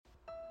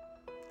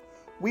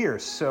We are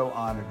so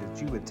honored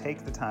that you would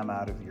take the time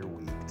out of your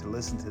week to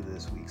listen to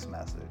this week's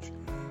message.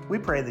 We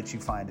pray that you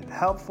find it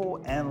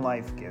helpful and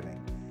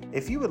life-giving.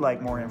 If you would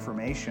like more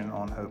information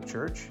on Hope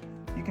Church,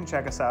 you can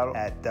check us out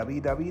at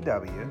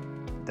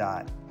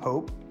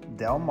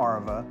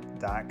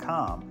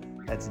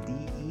www.hopedelmarva.com. That's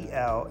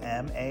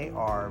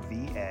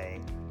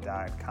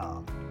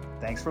DELMARVA.com.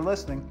 Thanks for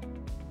listening.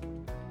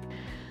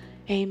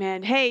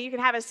 Amen. Hey, you can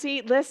have a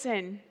seat.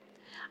 Listen,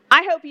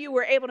 I hope you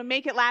were able to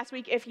make it last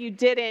week. If you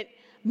didn't,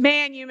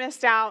 man, you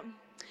missed out.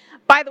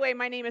 By the way,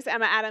 my name is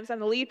Emma Adams. I'm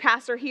the lead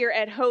pastor here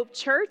at Hope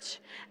Church,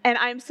 and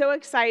I'm so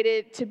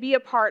excited to be a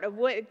part of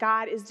what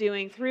God is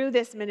doing through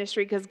this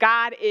ministry because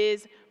God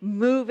is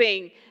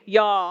moving,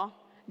 y'all.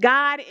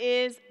 God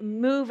is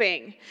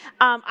moving.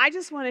 I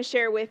just want to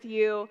share with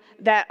you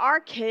that our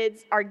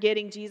kids are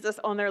getting Jesus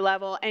on their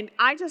level, and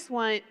I just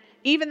want,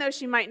 even though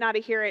she might not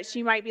hear it,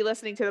 she might be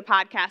listening to the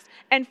podcast.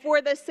 And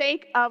for the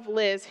sake of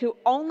Liz, who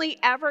only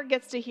ever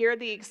gets to hear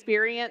the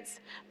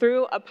experience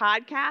through a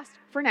podcast,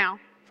 for now,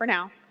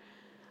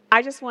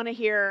 I want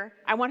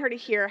her to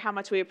hear how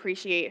much we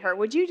appreciate her.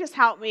 Would you just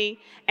help me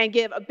and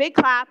give a big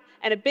clap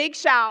and a big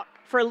shout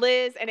for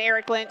Liz and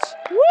Eric Lynch?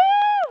 Woo!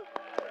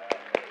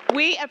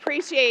 We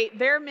appreciate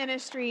their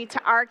ministry to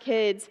our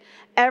kids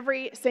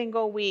every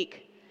single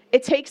week.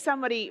 It takes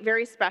somebody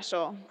very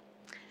special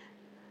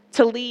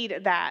to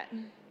lead that.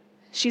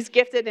 She's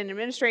gifted in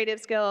administrative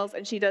skills,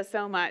 and she does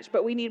so much,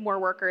 but we need more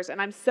workers,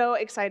 and I'm so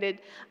excited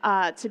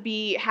to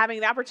be having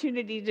the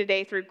opportunity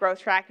today through Growth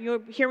Track.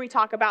 You'll hear me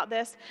talk about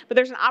this, but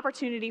there's an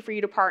opportunity for you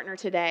to partner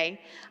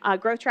today.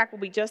 Growth Track will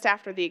be just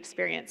after the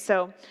experience,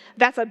 so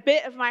that's a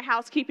bit of my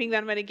housekeeping that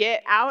I'm going to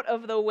get out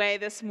of the way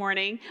this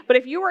morning, but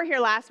if you were here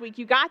last week,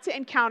 you got to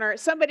encounter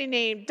somebody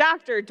named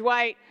Dr.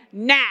 Dwight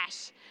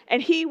Nash. And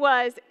he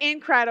was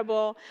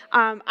incredible.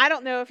 I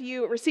don't know if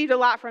you received a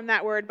lot from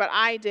that word, but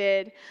I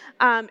did.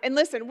 And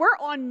listen, we're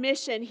on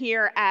mission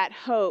here at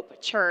Hope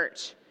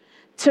Church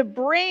to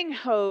bring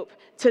hope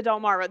to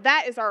Delmarva.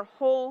 That is our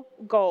whole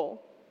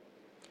goal.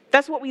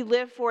 That's what we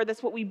live for.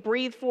 That's what we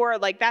breathe for.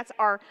 Like, that's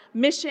our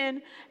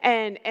mission.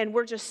 And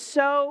we're just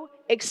so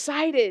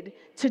excited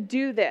to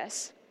do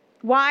this.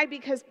 Why?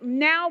 Because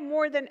now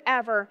more than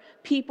ever,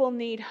 people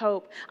need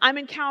hope. I'm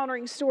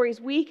encountering stories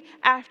week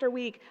after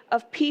week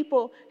of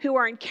people who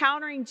are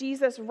encountering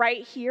Jesus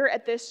right here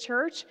at this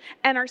church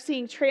and are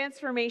seeing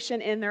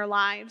transformation in their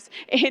lives,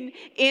 in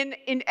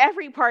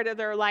every part of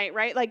their life,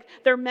 right? Like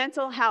their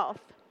mental health,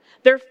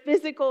 their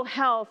physical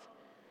health,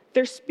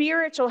 their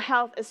spiritual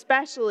health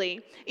especially,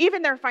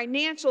 even their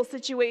financial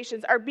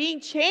situations are being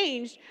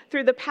changed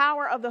through the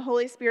power of the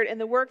Holy Spirit and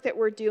the work that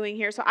we're doing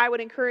here. So I would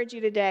encourage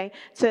you today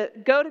to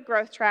go to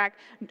Growth Track.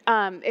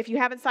 If you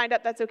haven't signed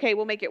up, that's okay.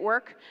 We'll make it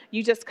work.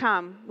 You just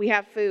come. We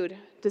have food.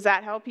 Does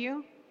that help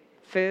you?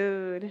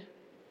 Food.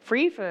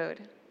 Free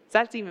food.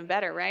 That's even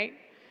better, right?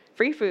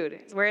 Free food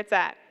is where it's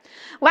at.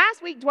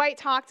 Last week, Dwight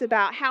talked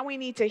about how we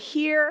need to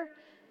hear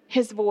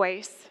his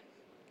voice.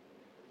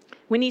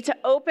 We need to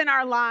open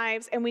our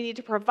lives, and we need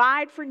to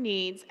provide for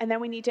needs, and then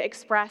we need to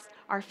express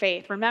our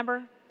faith.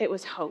 Remember, it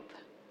was hope.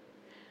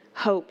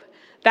 Hope.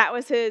 That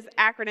was his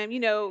acronym.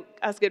 You know,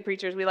 us good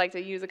preachers, we like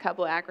to use a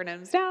couple of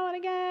acronyms now and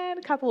again,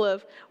 a couple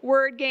of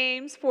word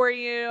games for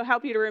you,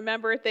 help you to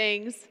remember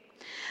things.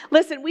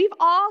 Listen, we've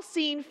all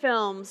seen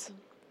films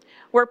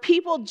where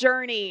people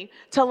journey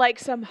to like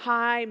some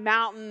high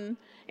mountain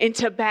in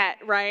Tibet,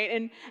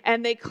 right?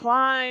 And they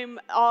climb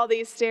all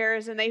these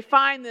stairs and they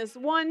find this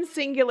one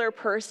singular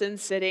person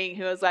sitting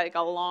who has like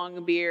a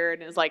long beard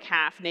and is like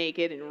half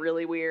naked and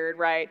really weird,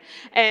 right?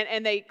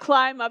 And they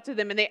climb up to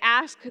them and they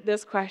ask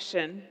this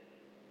question: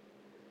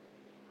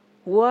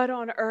 what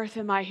on earth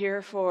am I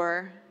here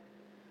for?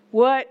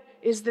 What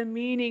is the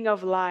meaning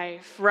of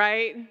life,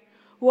 right?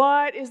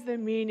 What is the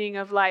meaning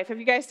of life? Have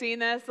you guys seen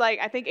this? Like,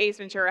 I think Ace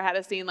Ventura had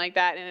a scene like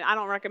that, and I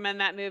don't recommend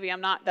that movie.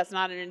 That's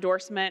not an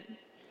endorsement.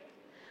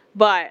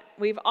 But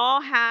we've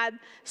all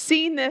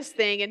seen this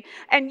thing,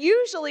 and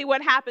usually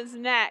what happens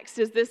next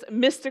is this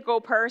mystical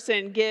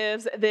person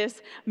gives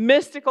this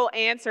mystical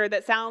answer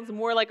that sounds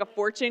more like a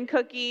fortune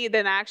cookie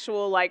than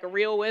actual like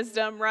real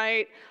wisdom,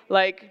 right?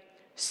 Like,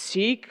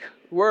 seek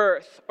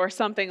worth or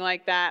something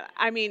like that.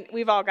 I mean,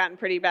 we've all gotten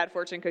pretty bad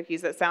fortune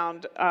cookies that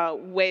sound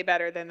way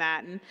better than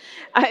that. And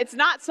it's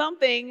not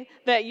something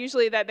that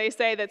usually that they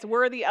say that's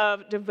worthy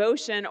of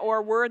devotion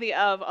or worthy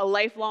of a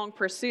lifelong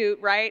pursuit,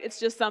 right? It's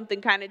just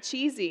something kind of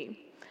cheesy.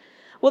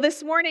 Well,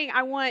 this morning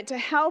I want to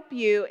help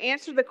you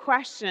answer the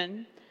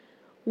question,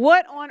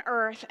 what on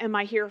earth am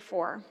I here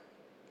for?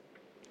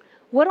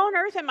 What on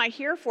earth am I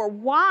here for?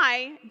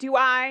 Why do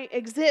I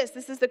exist?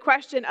 This is the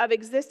question of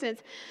existence.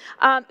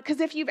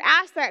 Because if you've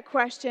asked that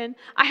question,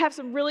 I have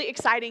some really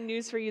exciting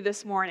news for you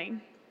this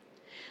morning.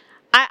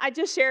 I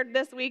just shared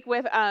this week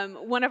with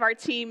one of our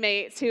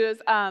teammates who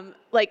is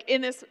like in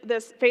this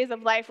phase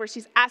of life where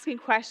she's asking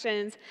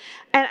questions.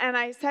 And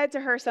I said to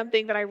her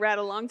something that I read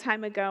a long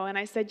time ago. And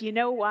I said, you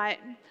know what?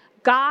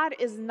 God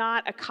is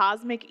not a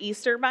cosmic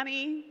Easter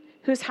bunny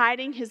who's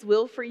hiding his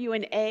will for you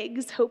in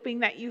eggs, hoping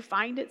that you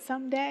find it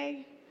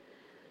someday.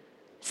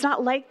 It's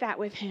not like that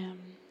with him.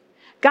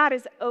 God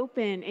is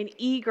open and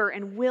eager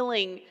and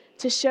willing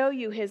to show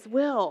you his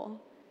will.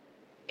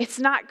 It's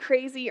not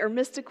crazy or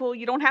mystical.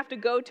 You don't have to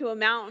go to a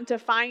mountain to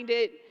find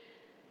it.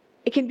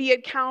 It can be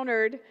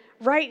encountered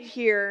right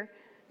here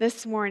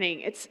this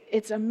morning.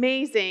 It's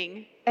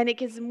amazing, and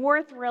it is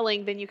more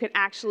thrilling than you could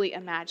actually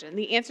imagine.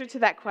 The answer to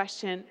that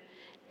question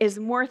is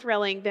more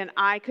thrilling than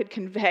I could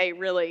convey,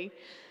 really.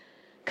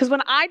 Because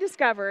when I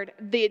discovered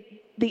the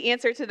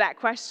answer to that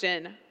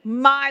question,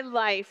 my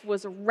life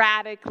was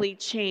radically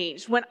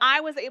changed. When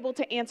I was able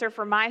to answer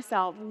for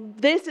myself,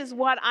 this is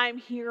what I'm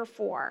here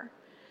for.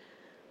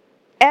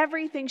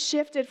 Everything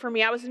shifted for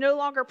me. I was no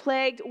longer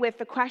plagued with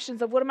the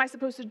questions of what am I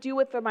supposed to do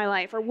with my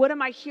life? Or what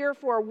am I here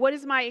for? What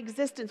is my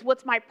existence?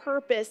 What's my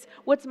purpose?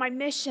 What's my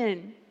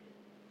mission?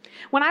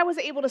 When I was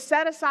able to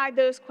set aside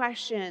those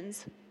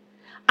questions,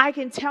 I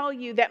can tell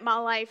you that my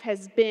life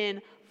has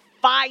been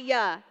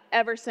fire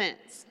ever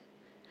since.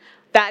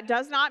 That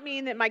does not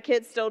mean that my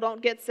kids still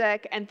don't get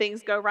sick and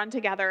things go run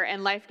together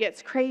and life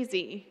gets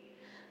crazy.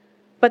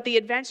 But the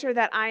adventure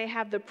that I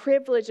have the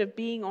privilege of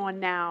being on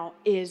now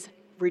is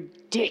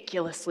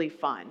ridiculously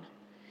fun.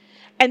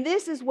 And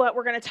this is what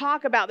we're going to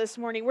talk about this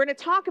morning. We're going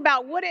to talk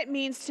about what it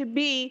means to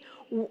be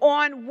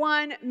on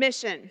one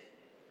mission.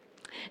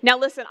 Now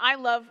listen, I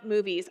love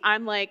movies.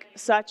 I'm like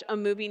such a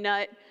movie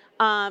nut.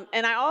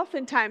 And I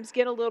oftentimes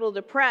get a little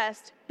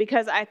depressed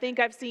because I think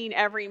I've seen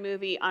every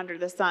movie under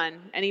the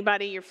sun.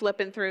 Anybody, you're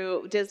flipping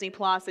through Disney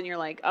Plus and you're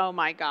like, oh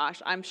my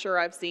gosh, I'm sure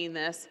I've seen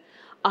this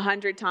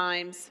 100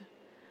 times.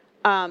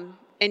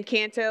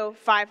 Encanto,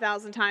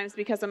 5,000 times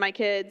because of my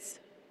kids.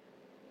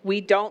 We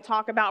don't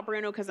talk about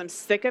Bruno because I'm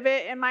sick of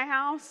it in my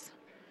house,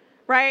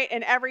 right?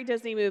 And every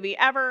Disney movie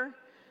ever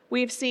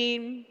we've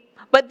seen.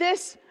 But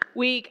this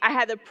week, I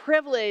had the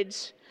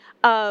privilege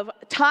of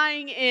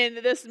tying in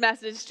this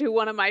message to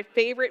one of my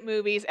favorite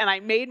movies, and I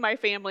made my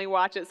family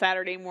watch it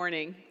Saturday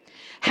morning.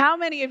 How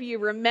many of you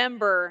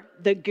remember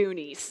The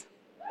Goonies?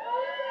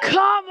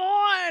 Come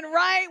on,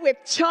 right? With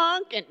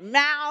Chunk and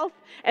Mouth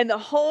and the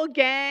whole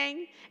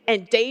gang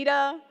and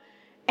Data.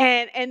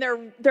 And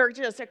they're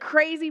just a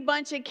crazy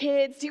bunch of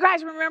kids. Do you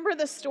guys remember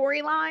the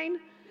storyline?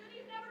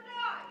 Goonies never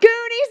die.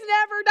 Goonies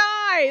never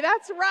die.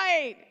 That's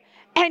right.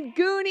 And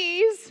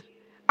Goonies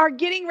are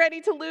getting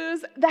ready to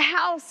lose the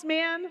house,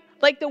 man.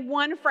 Like the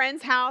one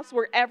friend's house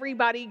where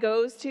everybody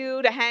goes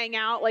to hang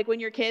out. Like when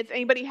you're kids,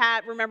 anybody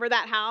remember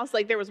that house?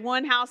 Like there was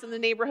one house in the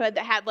neighborhood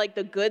that had like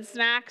the good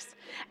snacks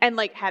and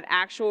like had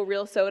actual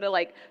real soda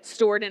like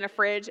stored in a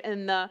fridge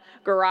in the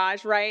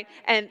garage, right?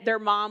 And their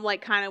mom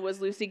like kind of was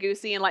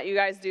loosey-goosey and let you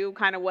guys do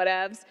kind of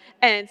whatevs.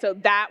 And so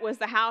that was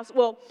the house.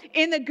 Well,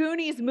 in the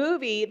Goonies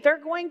movie, they're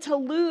going to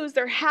lose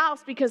their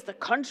house because the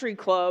country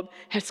club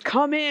has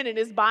come in and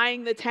is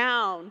buying the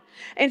town.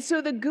 And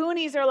so the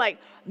Goonies are like,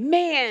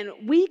 man,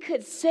 we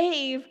could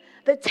save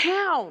the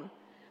town.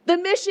 The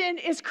mission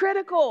is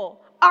critical.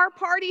 Our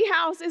party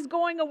house is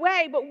going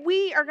away, but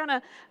we are going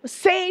to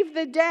save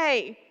the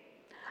day.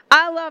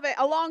 I love it.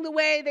 Along the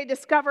way, they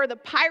discover the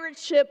pirate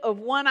ship of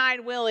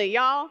One-Eyed Willie.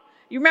 Y'all,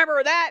 you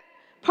remember that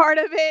part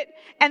of it?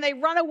 And they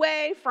run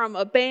away from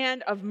a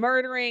band of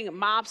murdering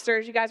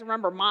mobsters. You guys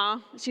remember Ma?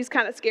 She's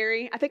kind of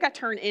scary. I think I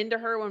turn into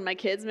her when my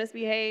kids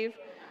misbehave.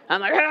 I'm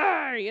like,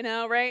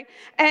 right?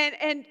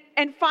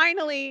 And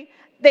finally,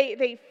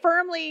 they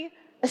firmly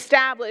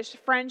establish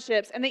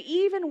friendships, and they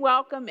even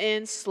welcome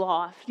in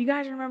Sloth. Do you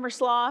guys remember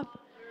Sloth?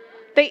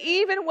 They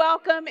even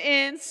welcome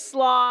in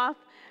Sloth.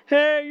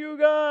 Hey, you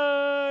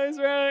guys,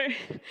 right?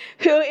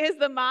 Who is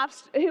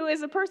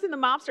a person the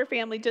mobster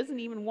family doesn't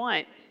even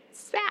want.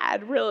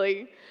 Sad,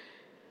 really.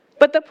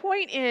 But the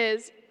point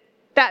is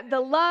that the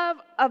love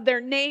of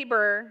their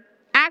neighbor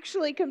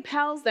actually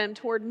compels them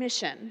toward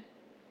mission.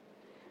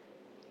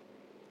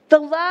 The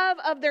love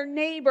of their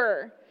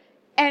neighbor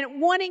and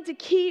wanting to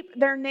keep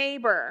their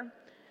neighbor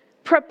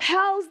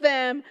propels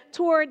them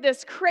toward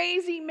this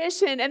crazy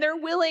mission, and they're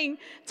willing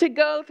to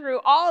go through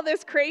all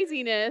this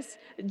craziness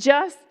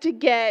just to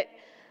get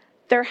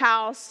their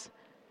house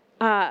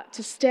to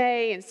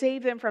stay and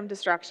save them from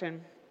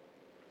destruction.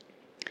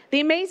 The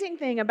amazing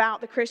thing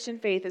about the Christian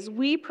faith is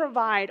we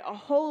provide a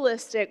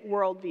holistic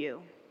worldview.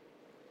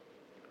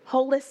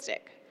 Holistic.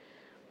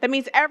 That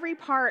means every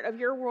part of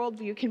your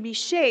worldview can be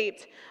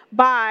shaped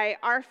by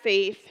our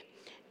faith,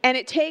 and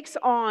it takes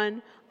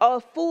on a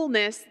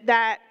fullness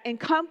that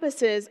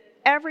encompasses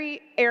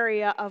every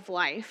area of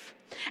life.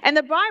 And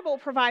the Bible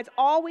provides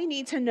all we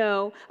need to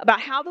know about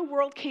how the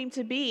world came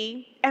to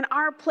be and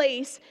our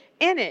place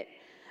in it.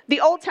 The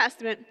Old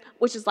Testament,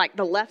 which is like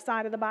the left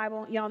side of the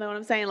Bible, y'all know what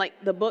I'm saying? Like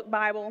the book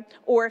Bible,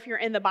 or if you're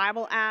in the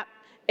Bible app,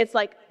 it's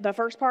like the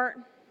first part,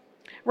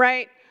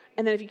 right?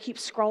 And then if you keep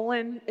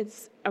scrolling,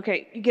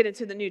 you get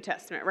into the New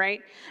Testament,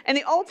 right? And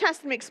the Old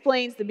Testament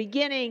explains the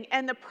beginning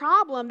and the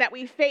problem that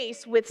we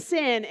face with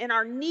sin and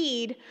our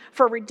need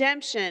for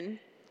redemption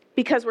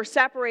because we're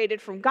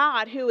separated from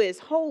God, who is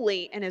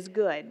holy and is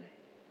good.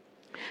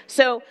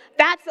 So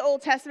that's the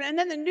Old Testament. And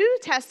then the New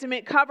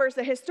Testament covers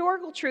the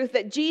historical truth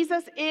that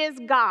Jesus is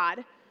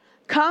God,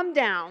 come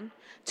down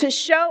to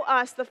show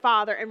us the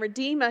Father and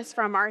redeem us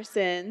from our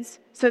sins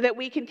so that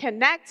we can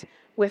connect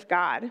with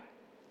God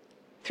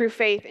through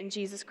faith in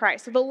Jesus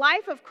Christ. So the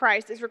life of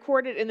Christ is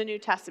recorded in the New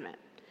Testament.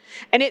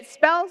 And it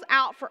spells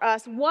out for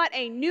us what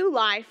a new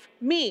life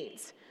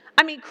means.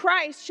 I mean,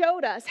 Christ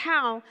showed us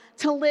how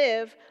to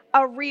live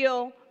a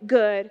real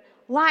good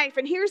life.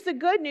 And here's the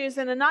good news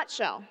in a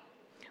nutshell.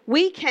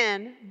 We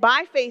can,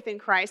 by faith in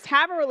Christ,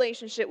 have a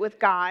relationship with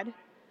God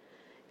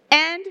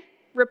and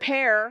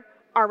repair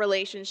our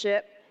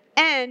relationship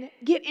and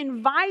get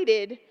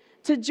invited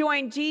to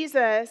join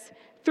Jesus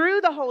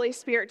through the Holy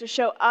Spirit to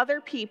show other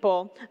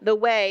people the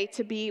way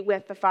to be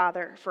with the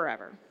Father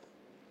forever.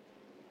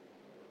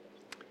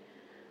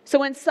 So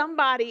when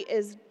somebody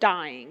is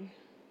dying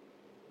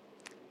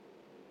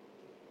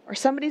or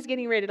somebody's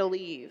getting ready to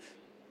leave,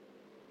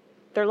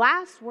 their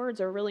last words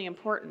are really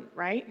important,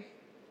 right?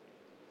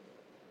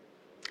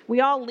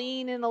 We all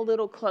lean in a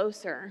little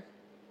closer.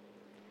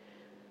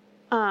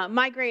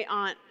 My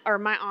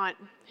aunt,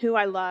 who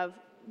I love,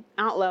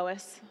 Aunt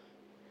Lois,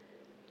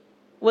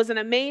 was an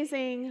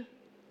amazing,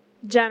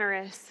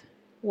 generous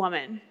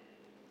woman.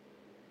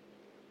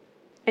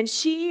 And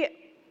she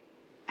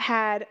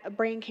had a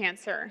brain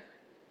cancer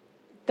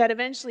that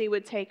eventually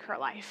would take her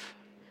life.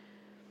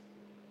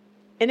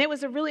 And it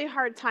was a really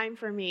hard time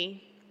for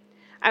me.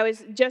 I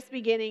was just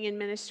beginning in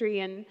ministry,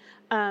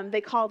 and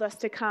they called us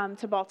to come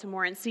to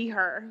Baltimore and see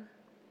her.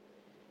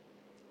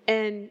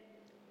 And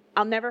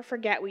I'll never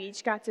forget, we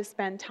each got to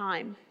spend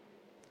time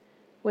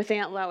with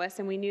Aunt Lois,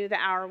 and we knew the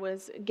hour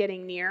was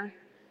getting near.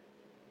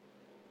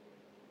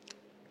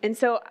 And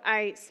so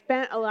I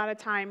spent a lot of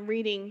time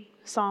reading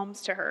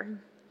Psalms to her.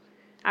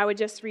 I would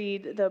just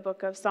read the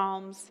book of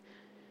Psalms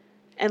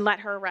and let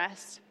her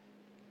rest.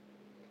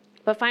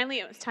 But finally,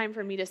 it was time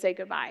for me to say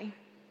goodbye.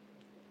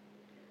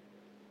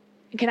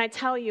 And can I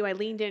tell you, I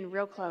leaned in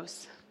real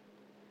close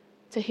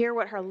to hear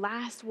what her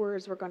last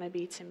words were going to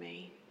be to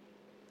me.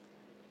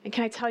 And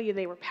can I tell you,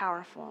 they were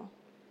powerful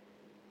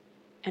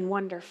and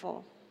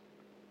wonderful.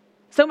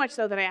 So much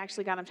so that I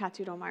actually got them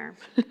tattooed on my arm.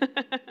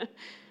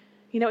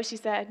 You know what she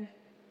said?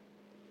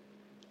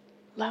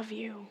 Love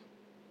you,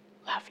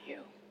 love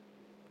you.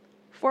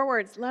 4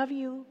 words, love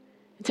you.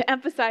 And to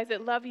emphasize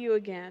it, love you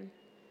again.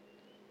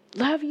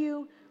 Love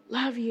you,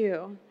 love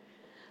you.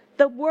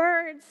 The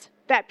words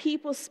that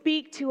people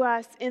speak to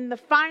us in the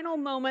final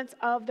moments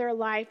of their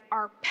life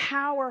are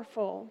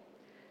powerful.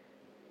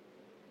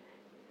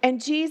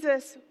 And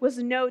Jesus was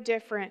no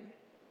different.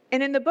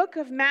 And in the book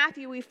of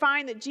Matthew, we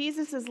find that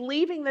Jesus is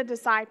leaving the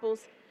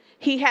disciples.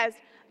 He has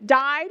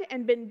died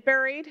and been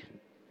buried,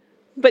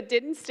 but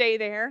didn't stay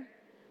there.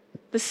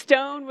 The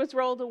stone was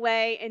rolled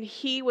away, and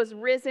he was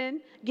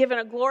risen, given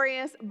a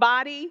glorious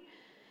body,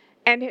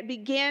 and it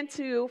began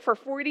to, for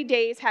 40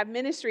 days, have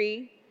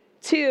ministry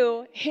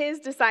to his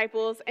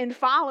disciples and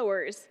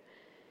followers.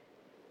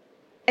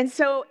 And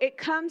so it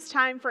comes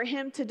time for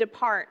him to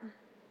depart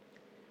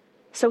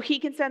so he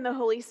can send the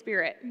Holy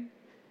Spirit.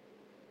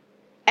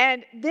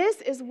 And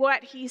this is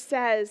what he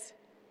says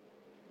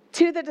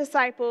to the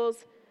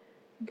disciples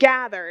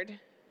gathered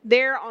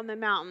there on the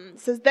mountain. It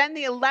says, then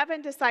the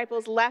 11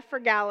 disciples left for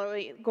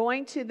Galilee,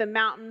 going to the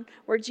mountain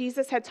where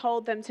Jesus had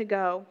told them to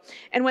go.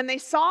 And when they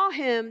saw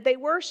him, they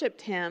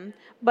worshiped him,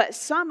 but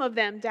some of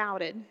them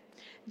doubted.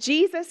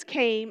 Jesus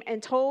came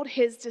and told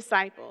his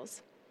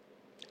disciples,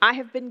 I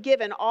have been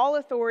given all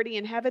authority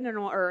in heaven and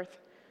on earth.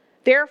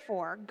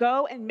 Therefore,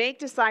 go and make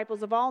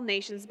disciples of all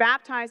nations,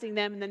 baptizing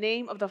them in the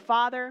name of the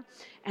Father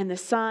and the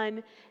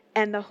Son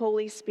and the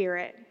Holy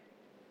Spirit.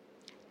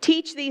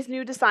 Teach these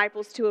new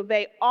disciples to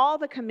obey all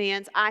the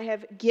commands I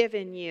have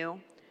given you.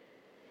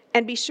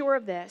 And be sure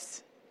of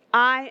this,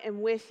 I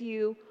am with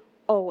you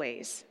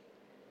always,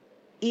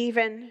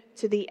 even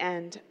to the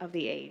end of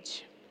the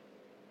age.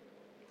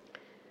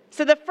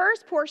 So the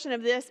first portion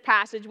of this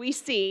passage, we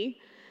see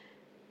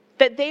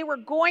that they were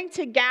going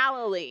to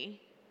Galilee.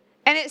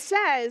 And it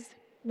says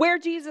where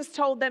Jesus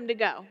told them to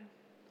go.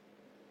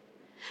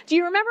 Do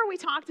you remember we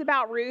talked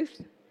about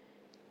Ruth?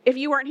 If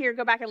you weren't here,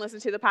 go back and listen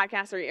to the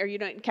podcast or you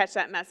didn't catch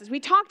that message. We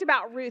talked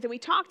about Ruth, and we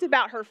talked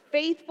about her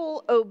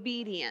faithful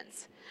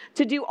obedience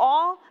to do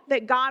all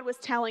that God was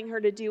telling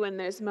her to do in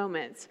those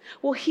moments.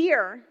 Well,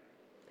 here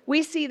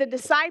we see the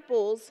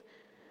disciples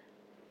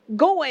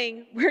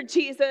going where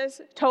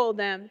Jesus told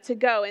them to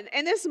go.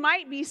 And this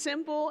might be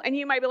simple, and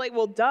you might be like,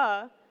 well,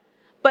 duh.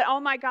 But oh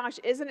my gosh,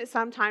 isn't it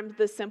sometimes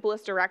the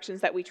simplest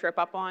directions that we trip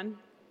up on?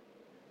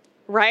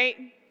 Right?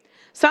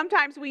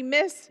 Sometimes we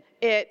miss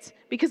it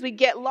because we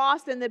get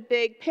lost in the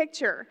big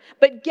picture.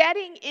 But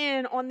getting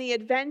in on the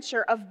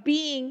adventure of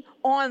being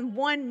on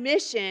one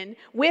mission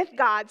with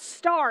God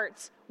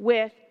starts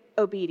with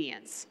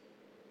obedience.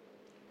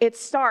 It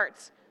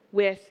starts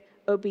with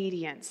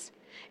obedience.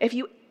 If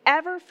you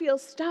ever feel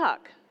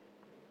stuck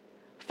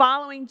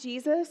following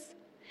Jesus,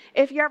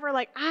 if you're ever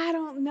like, I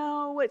don't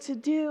know what to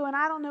do, and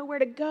I don't know where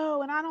to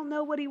go, and I don't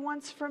know what he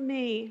wants from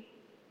me,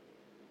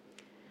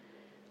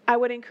 I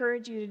would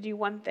encourage you to do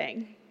one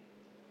thing.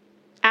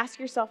 Ask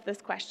yourself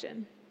this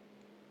question.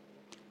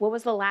 What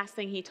was the last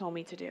thing he told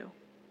me to do?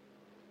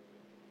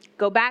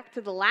 Go back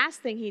to the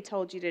last thing he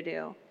told you to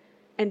do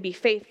and be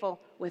faithful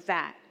with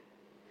that.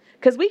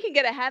 Because we can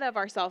get ahead of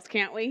ourselves,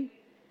 can't we?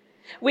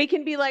 We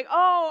can be like,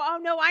 oh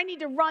no, I need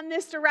to run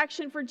this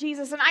direction for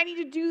Jesus, and I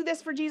need to do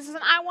this for Jesus,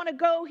 and I want to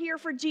go here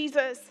for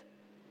Jesus.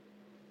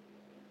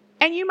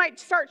 And you might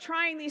start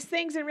trying these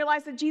things and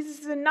realize that Jesus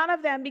is in none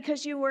of them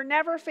because you were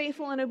never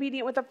faithful and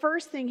obedient with the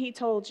first thing he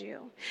told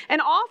you.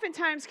 And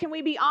oftentimes, can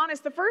we be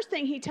honest, the first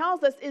thing he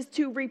tells us is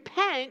to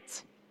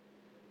repent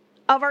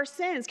of our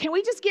sins. Can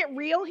we just get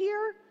real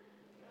here?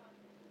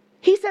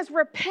 He says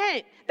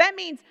repent. That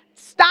means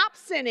stop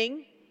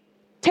sinning,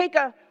 take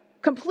a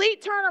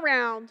complete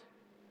turnaround,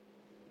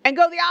 and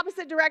go the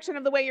opposite direction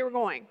of the way you were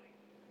going.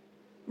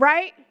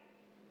 Right?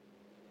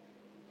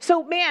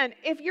 So, man,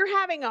 if you're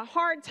having a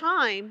hard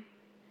time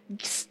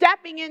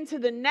stepping into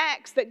the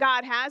next that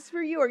God has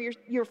for you, or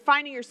you're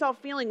finding yourself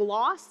feeling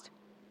lost,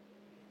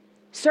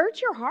 search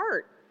your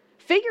heart.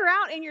 Figure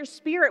out in your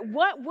spirit,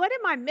 what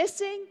am I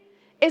missing?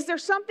 Is there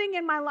something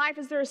in my life?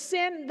 Is there a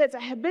sin that's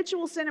a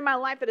habitual sin in my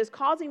life that is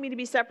causing me to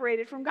be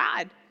separated from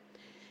God?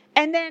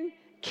 And then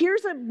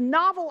here's a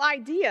novel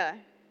idea.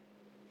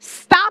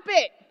 Stop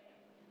it.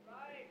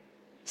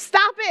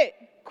 Stop it.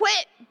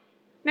 Quit.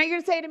 Now you're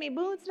going to say to me,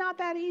 "Boo, it's not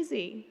that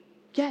easy."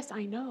 Yes,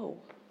 I know.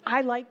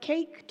 I like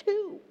cake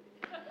too.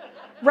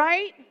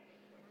 Right?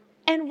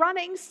 And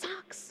running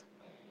sucks.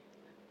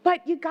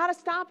 But you got to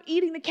stop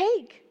eating the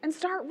cake and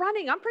start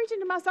running. I'm preaching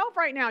to myself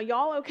right now.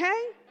 Y'all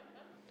okay?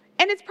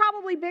 And it's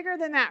probably bigger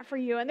than that for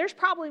you. And there's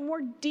probably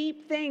more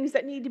deep things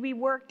that need to be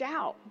worked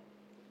out.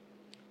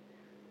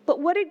 But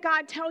what did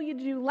God tell you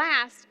to do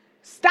last?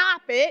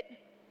 Stop it.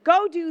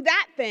 Go do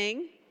that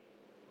thing.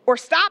 Or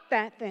stop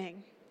that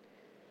thing.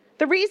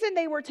 The reason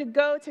they were to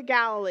go to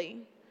Galilee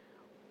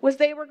was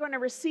they were going to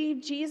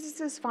receive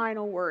Jesus'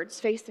 final words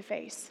face to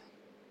face.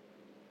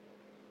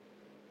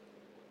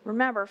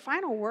 Remember,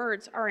 final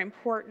words are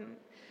important.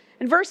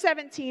 In verse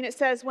 17, it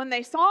says, when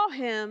they saw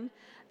him,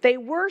 they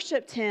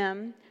worshiped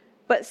him,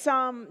 but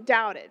some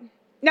doubted.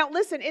 Now,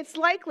 listen, it's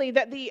likely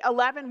that the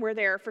 11 were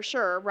there for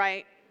sure,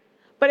 right?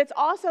 But it's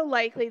also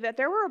likely that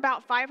there were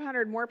about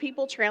 500 more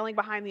people trailing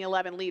behind the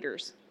 11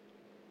 leaders.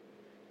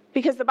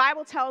 Because the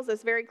Bible tells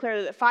us very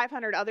clearly that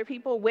 500 other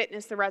people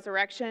witnessed the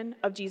resurrection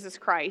of Jesus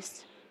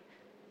Christ.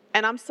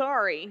 And I'm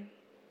sorry,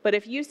 but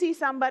if you see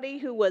somebody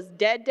who was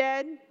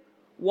dead,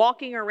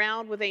 walking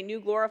around with a new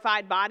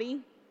glorified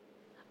body,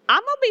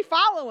 I'm going to be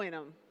following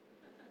them.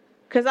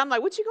 Because I'm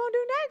like, what you going to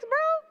do next, bro?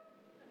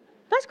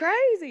 That's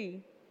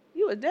crazy.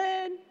 You were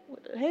dead,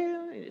 what the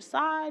hell, in your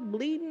side,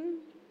 bleeding.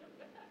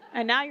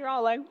 And now you're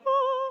all like,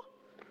 oh.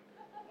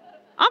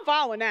 I'm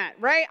following that,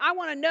 right? I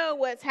want to know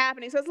what's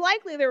happening. So it's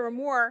likely there were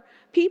more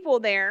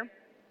people there.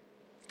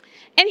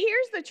 And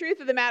here's the truth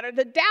of the matter.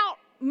 The doubt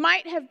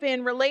might have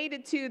been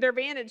related to their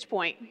vantage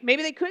point.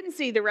 Maybe they couldn't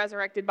see the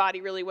resurrected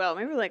body really well.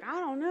 Maybe they're like, I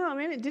don't know.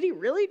 Maybe, did he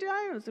really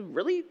die? Was it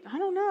really? I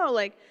don't know.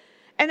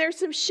 And there's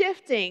some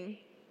shifting.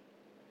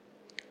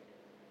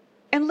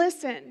 And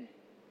listen,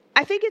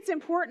 I think it's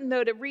important,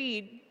 though, to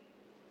read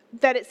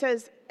that it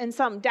says, and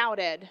some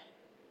doubted.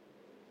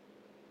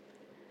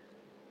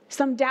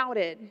 Some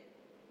doubted.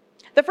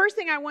 The first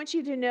thing I want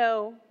you to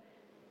know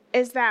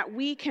is that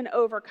we can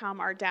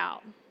overcome our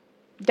doubt.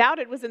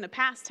 Doubted was in the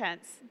past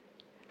tense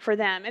for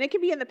them, and it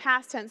can be in the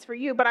past tense for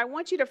you, but I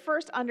want you to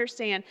first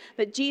understand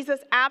that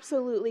Jesus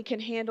absolutely can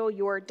handle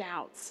your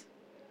doubts.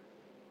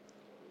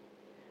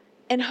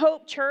 And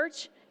Hope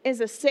Church is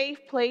a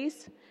safe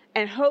place,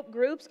 and Hope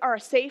groups are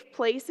safe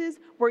places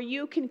where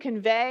you can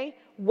convey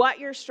what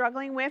you're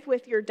struggling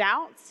with your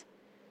doubts.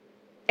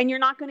 And you're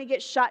not going to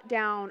get shut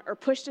down or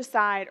pushed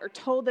aside or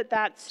told that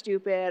that's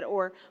stupid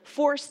or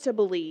forced to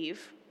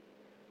believe.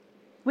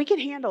 We can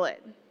handle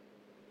it.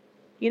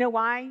 You know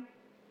why?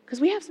 Because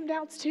we have some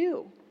doubts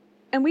too.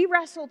 And we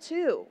wrestle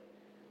too.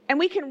 And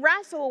we can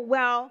wrestle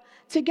well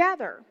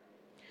together.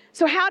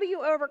 So how do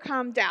you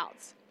overcome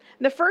doubts?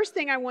 The first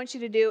thing I want you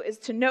to do is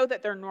to know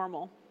that they're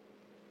normal.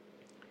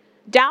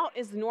 Doubt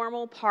is a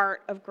normal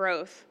part of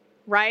growth,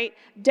 right?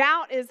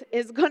 Doubt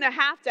is going to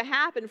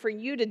happen for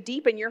you to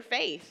deepen your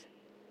faith.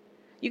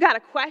 You got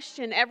to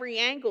question every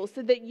angle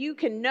so that you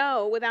can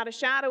know without a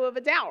shadow of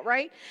a doubt,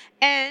 right?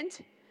 And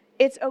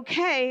it's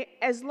okay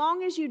as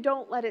long as you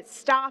don't let it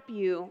stop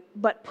you,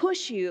 but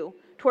push you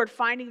toward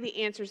finding the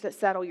answers that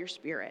settle your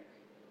spirit.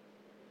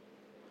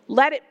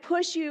 Let it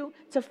push you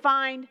to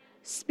find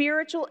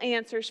spiritual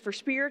answers for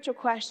spiritual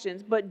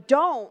questions, but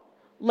don't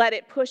let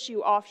it push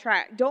you off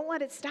track. Don't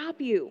let it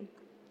stop you,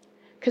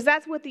 because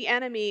that's what the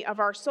enemy of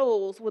our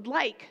souls would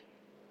like.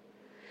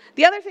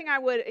 The other thing I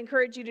would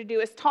encourage you to do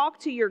is talk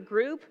to your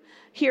group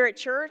here at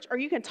church, or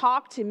you can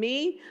talk to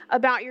me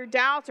about your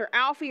doubts, or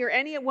Alfie, or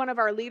any one of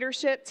our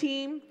leadership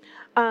team.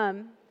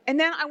 And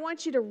then I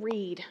want you to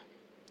read.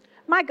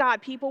 My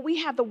God, people, we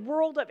have the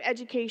world of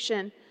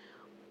education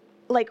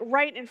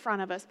right in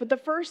front of us. But the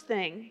first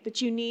thing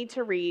that you need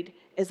to read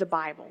is a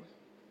Bible.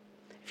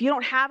 If you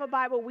don't have a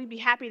Bible, we'd be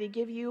happy to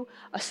give you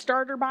a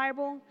starter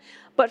Bible.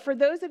 But for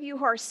those of you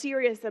who are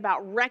serious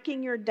about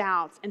wrecking your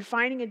doubts and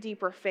finding a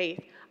deeper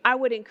faith, I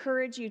would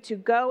encourage you to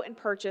go and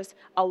purchase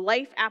a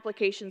Life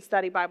Application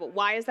Study Bible.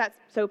 Why is that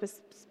so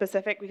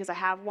specific? Because I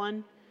have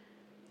one,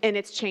 and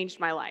it's changed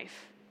my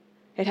life.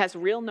 It has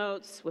real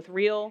notes with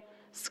real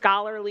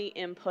scholarly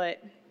input.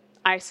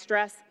 I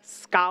stress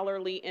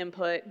scholarly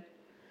input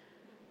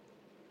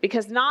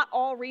because not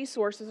all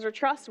resources are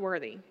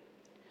trustworthy.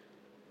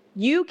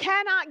 You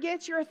cannot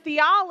get your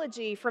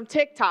theology from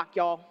TikTok,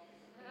 y'all.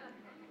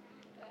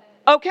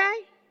 Okay?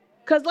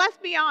 Because let's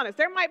be honest,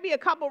 there might be a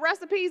couple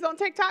recipes on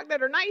TikTok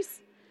that are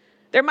nice.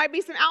 There might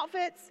be some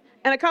outfits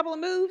and a couple of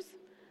moves,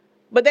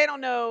 but they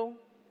don't know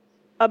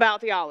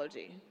about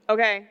theology.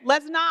 Okay?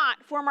 Let's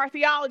not form our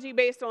theology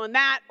based on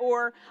that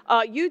or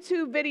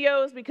YouTube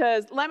videos,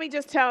 because let me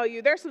just tell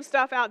you, there's some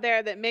stuff out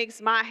there that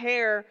makes my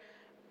hair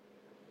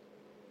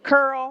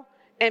curl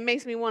and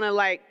makes me want to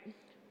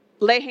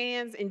lay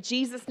hands in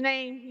Jesus'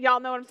 name. Y'all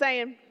know what I'm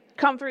saying?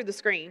 Come through the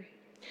screen.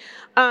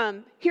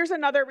 Here's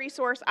another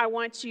resource I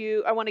want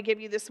to give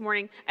you this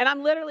morning, and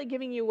I'm literally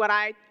giving you what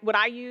I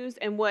use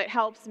and what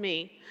helps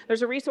me.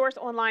 There's a resource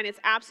online. It's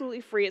absolutely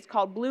free. It's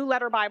called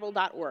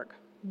blueletterbible.org.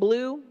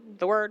 Blue,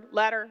 the word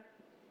letter,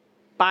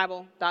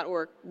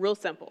 Bible.org. Real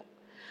simple.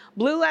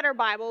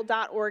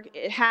 Blueletterbible.org.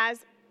 It has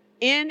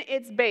in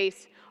its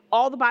base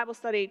all the Bible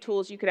study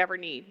tools you could ever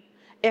need.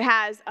 It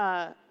has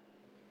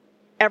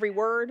every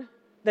word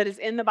that is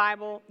in the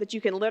Bible that you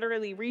can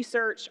literally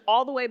research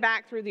all the way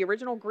back through the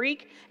original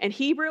Greek and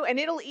Hebrew, and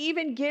it'll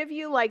even give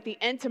you the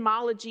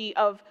etymology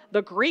of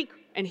the Greek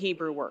and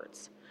Hebrew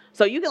words.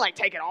 So you can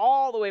take it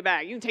all the way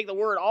back. You can take the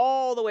word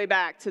all the way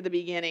back to the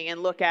beginning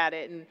and look at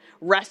it and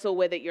wrestle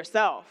with it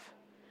yourself.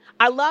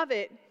 I love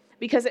it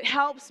because it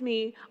helps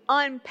me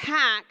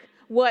unpack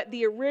what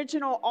the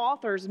original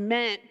authors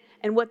meant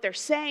and what they're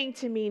saying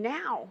to me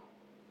now.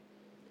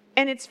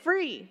 And it's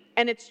free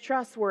and it's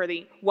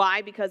trustworthy.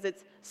 Why? Because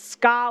it's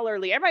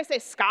scholarly. Everybody say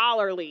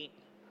scholarly.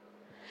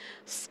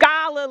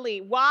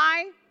 Scholarly.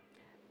 Why?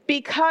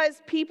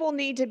 Because people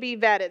need to be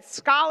vetted.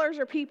 Scholars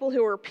are people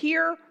who are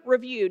peer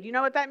reviewed. You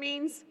know what that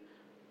means?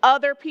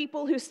 Other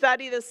people who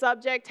study the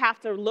subject have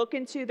to look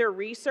into their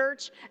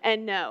research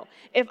and know.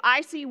 If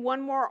I see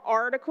one more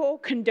article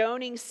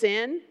condoning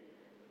sin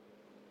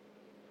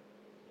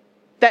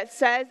that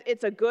says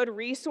it's a good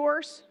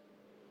resource,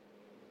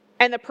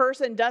 and the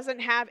person doesn't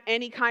have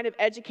any kind of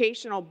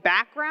educational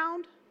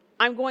background,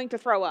 I'm going to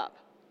throw up.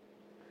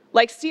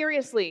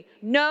 Seriously,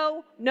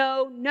 no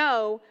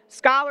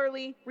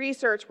scholarly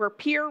research where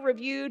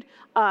peer-reviewed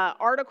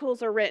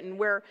articles are written,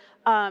 where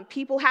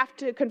people have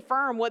to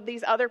confirm what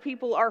these other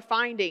people are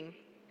finding.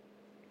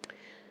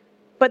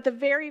 But the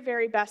very,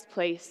 very best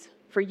place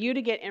for you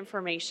to get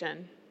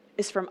information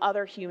is from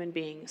other human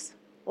beings,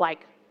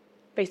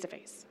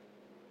 face-to-face.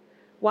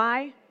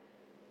 Why?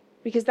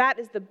 Because that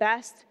is the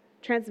best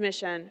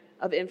transmission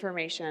of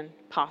information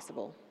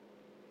possible.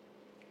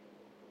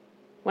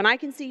 When I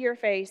can see your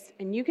face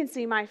and you can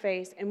see my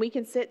face and we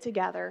can sit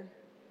together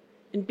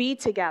and be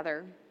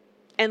together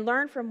and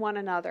learn from one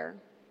another,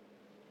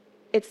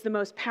 it's the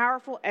most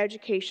powerful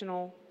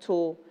educational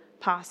tool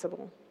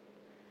possible.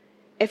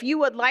 If you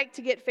would like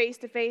to get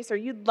face-to-face or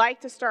you'd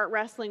like to start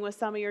wrestling with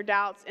some of your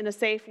doubts in a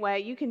safe way,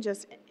 you can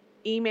just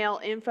email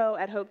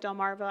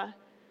info@hopedelmarva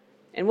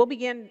and we'll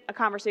begin a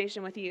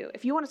conversation with you.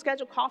 If you want to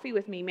schedule coffee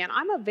with me, man,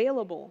 I'm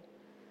available.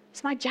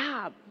 It's my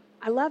job.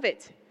 I love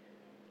it.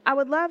 I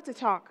would love to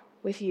talk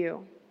with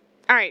you.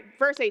 All right,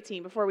 verse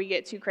 18, before we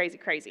get too crazy.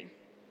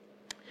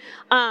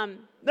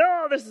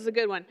 This is a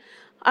good one.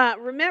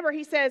 Remember,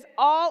 he says,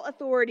 all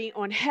authority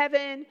on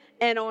heaven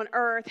and on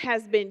earth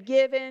has been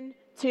given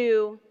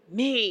to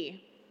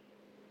me.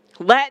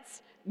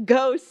 Let's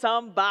go,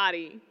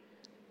 somebody.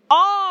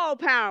 All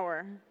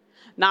power.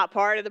 Not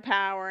part of the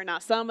power,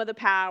 not some of the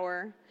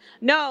power.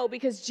 No,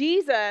 because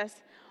Jesus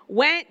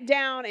went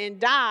down and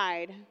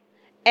died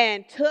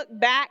and took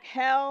back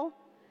hell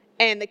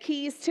and the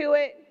keys to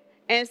it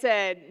and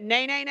said,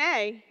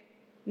 nay,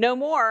 no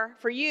more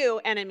for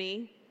you,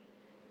 enemy.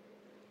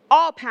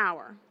 All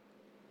power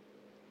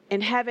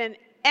in heaven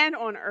and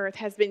on earth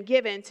has been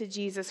given to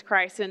Jesus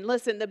Christ. And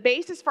listen, the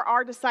basis for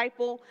our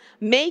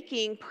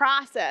disciple-making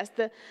process,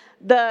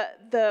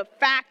 the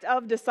fact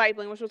of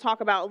discipling, which we'll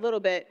talk about a little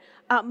bit,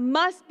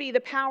 must be the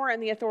power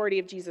and the authority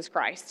of Jesus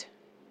Christ.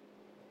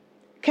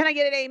 Can I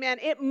get an amen?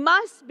 It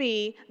must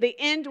be the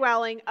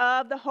indwelling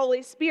of the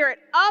Holy Spirit.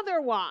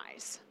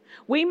 Otherwise,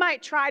 we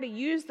might try to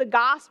use the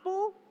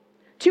gospel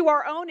to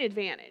our own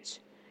advantage.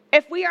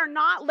 If we are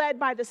not led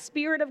by the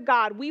Spirit of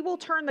God, we will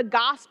turn the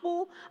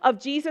gospel of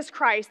Jesus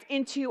Christ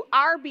into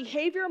our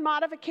behavior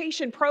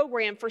modification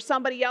program for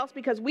somebody else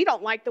because we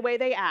don't like the way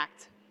they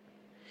act.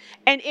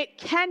 And it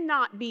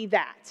cannot be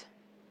that.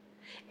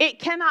 It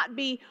cannot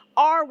be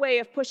our way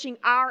of pushing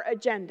our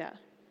agenda.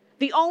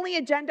 The only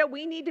agenda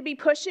we need to be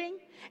pushing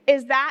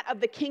is that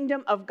of the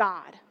kingdom of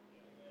God.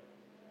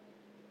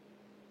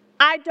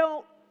 I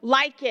don't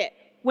like it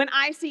when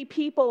I see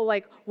people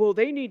like, well,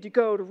 they need to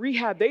go to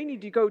rehab, they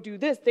need to go do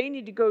this, they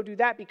need to go do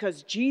that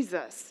because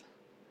Jesus.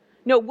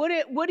 No,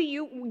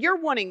 you're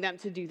wanting them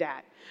to do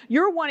that.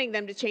 You're wanting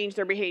them to change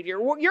their behavior.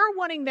 You're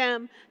wanting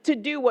them to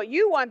do what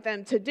you want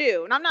them to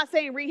do. And I'm not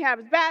saying rehab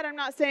is bad. I'm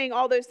not saying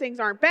all those things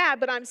aren't bad.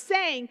 But I'm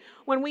saying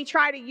when we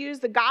try to use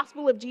the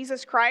gospel of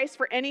Jesus Christ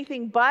for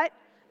anything but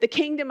the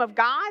kingdom of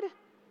God,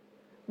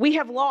 we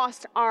have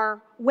lost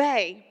our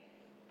way.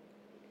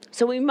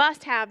 So we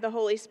must have the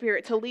Holy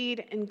Spirit to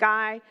lead and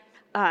guide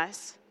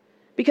us,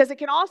 because it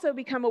can also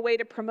become a way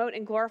to promote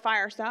and glorify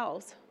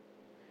ourselves.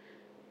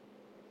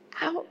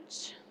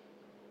 Ouch.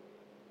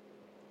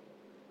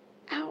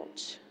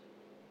 Ouch.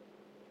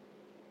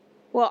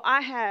 Well,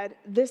 I had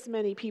this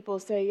many people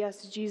say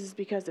yes to Jesus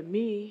because of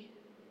me.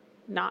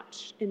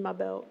 Notch in my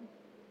belt.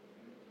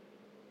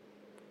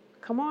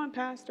 Come on,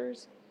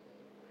 pastors.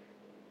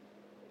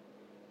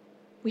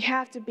 We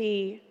have to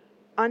be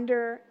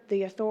under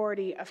the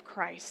authority of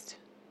Christ,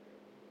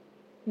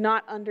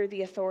 not under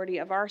the authority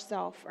of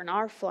ourself and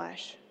our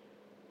flesh.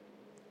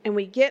 And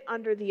we get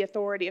under the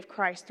authority of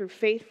Christ through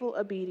faithful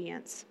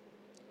obedience.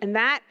 And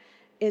that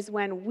is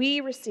when we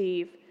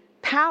receive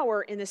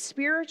power in the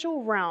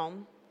spiritual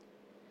realm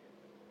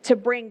to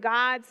bring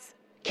God's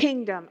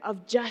kingdom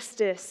of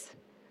justice,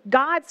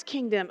 God's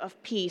kingdom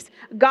of peace,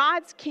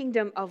 God's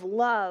kingdom of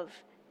love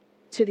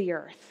to the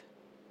earth.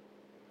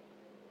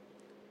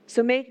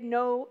 So make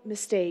no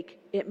mistake,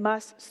 it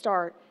must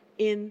start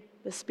in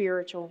the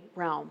spiritual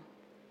realm.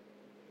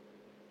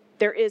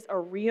 There is a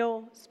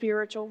real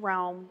spiritual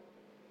realm,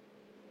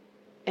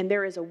 and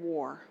there is a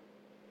war.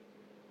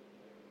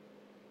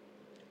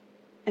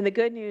 And the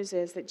good news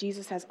is that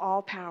Jesus has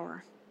all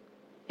power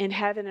in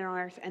heaven and on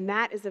earth, and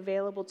that is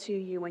available to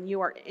you when you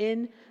are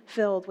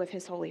filled with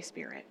his Holy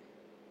Spirit.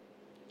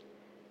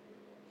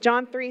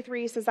 John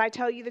 3:3 says, I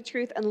tell you the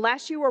truth,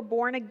 unless you are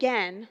born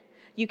again,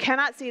 you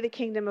cannot see the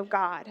kingdom of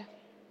God.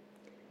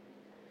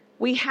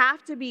 We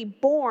have to be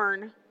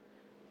born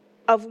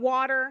of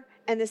water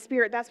and the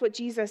Spirit. That's what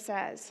Jesus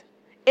says.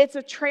 It's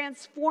a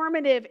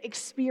transformative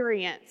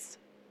experience.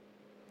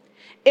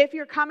 If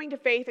you're coming to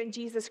faith in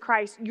Jesus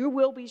Christ, you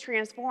will be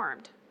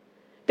transformed.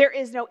 There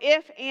is no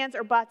ifs, ands,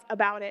 or buts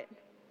about it.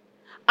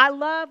 I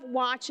love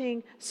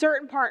watching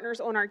certain partners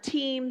on our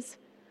teams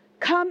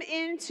come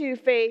into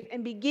faith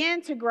and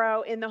begin to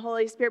grow in the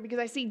Holy Spirit, because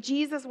I see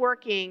Jesus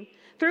working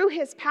through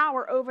his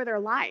power over their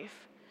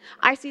life.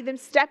 I see them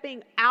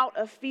stepping out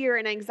of fear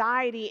and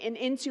anxiety and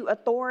into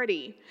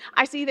authority.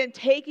 I see them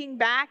taking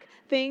back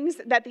things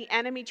that the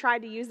enemy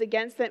tried to use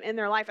against them in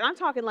their life. And I'm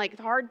talking like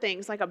hard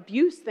things, like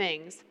abuse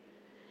things.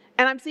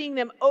 And I'm seeing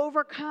them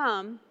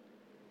overcome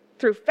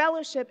through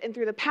fellowship and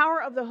through the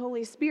power of the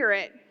Holy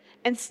Spirit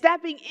and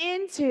stepping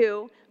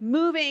into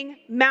moving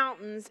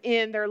mountains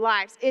in their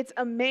lives. It's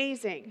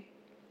amazing.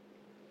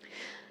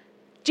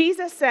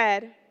 Jesus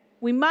said,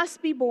 we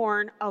must be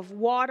born of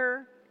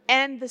water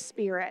and the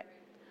Spirit.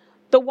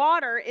 The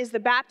water is the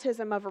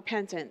baptism of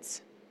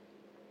repentance.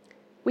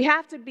 We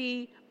have to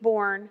be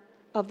born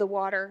of the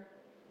water.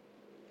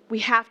 We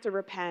have to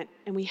repent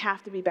and we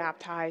have to be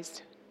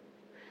baptized.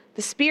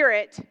 The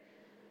Spirit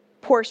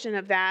portion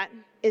of that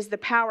is the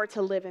power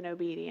to live in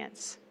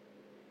obedience.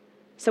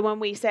 So when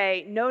we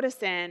say no to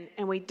sin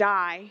and we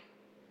die,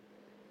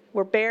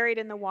 we're buried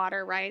in the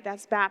water, right?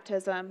 That's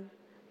baptism.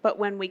 But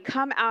when we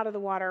come out of the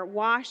water,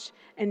 washed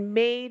and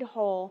made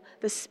whole,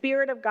 the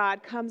Spirit of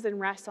God comes and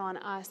rests on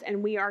us,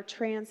 and we are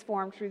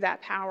transformed through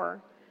that power.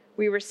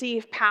 We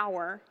receive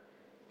power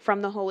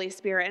from the Holy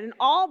Spirit. And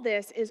all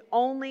this is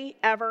only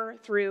ever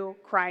through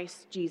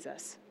Christ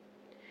Jesus.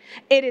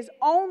 It is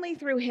only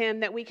through him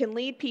that we can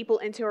lead people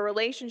into a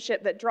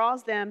relationship that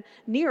draws them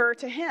nearer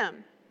to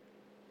him.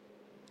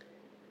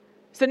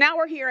 So now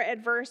we're here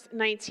at verse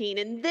 19,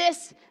 and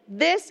this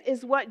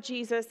is what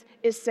Jesus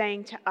is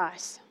saying to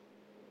us.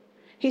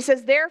 He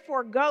says,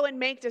 therefore, go and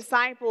make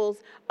disciples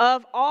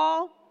of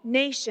all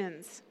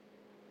nations.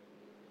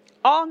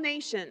 All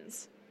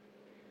nations.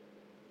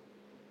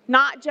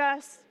 Not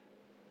just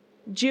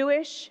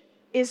Jewish,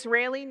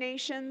 Israeli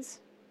nations,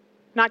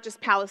 not just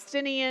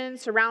Palestinian,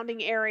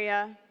 surrounding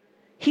area.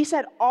 He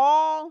said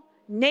all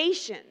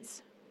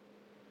nations.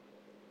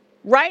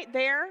 Right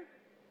there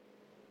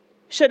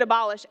should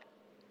abolish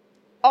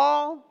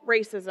all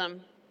racism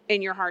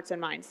in your hearts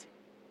and minds.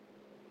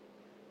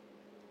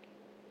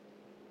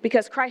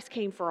 Because Christ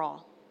came for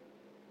all.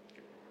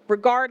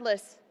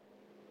 Regardless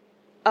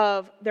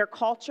of their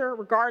culture,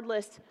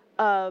 regardless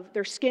of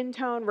their skin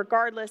tone,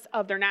 regardless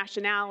of their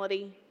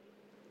nationality.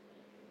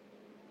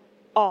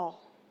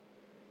 All.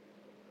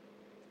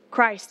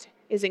 Christ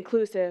is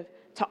inclusive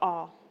to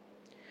all.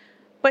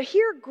 But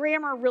here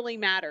grammar really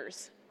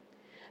matters.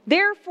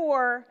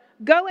 Therefore,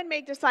 go and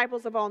make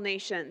disciples of all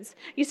nations.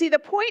 You see, the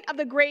point of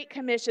the Great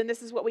Commission,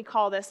 this is what we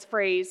call this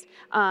phrase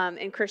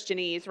in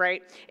Christianese,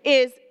 right,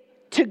 is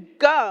to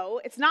go.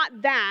 It's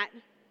not that.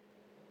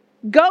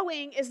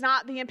 Going is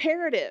not the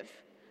imperative.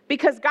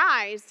 Because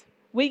guys,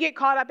 we get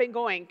caught up in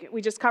going.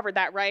 We just covered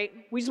that, right?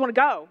 We just want to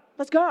go.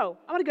 Let's go.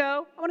 I want to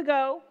go. I want to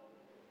go.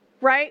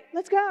 Right?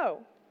 Let's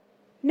go.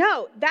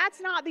 No,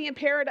 that's not the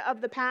imperative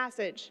of the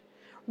passage.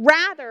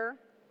 Rather,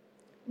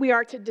 we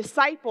are to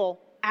disciple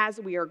as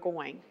we are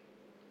going.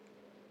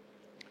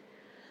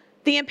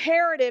 The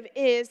imperative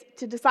is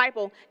to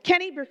disciple.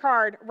 Kenny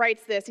Burkhardt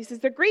writes this. He says,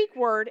 the Greek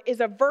word is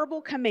a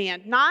verbal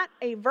command, not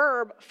a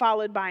verb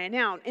followed by a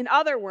noun. In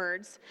other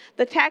words,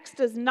 the text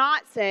does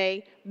not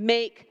say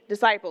make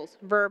disciples,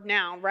 verb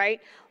noun,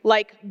 right?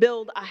 Like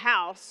build a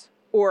house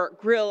or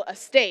grill a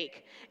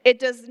steak. It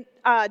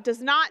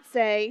does not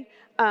say,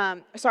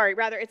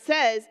 rather it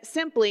says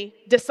simply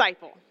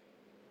disciple.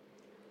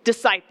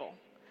 Disciple,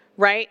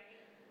 right?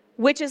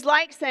 Which is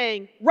like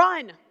saying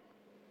run,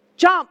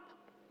 jump.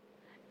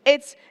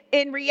 It's,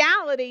 in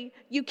reality,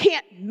 you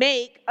can't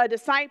make a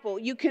disciple.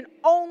 You can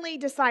only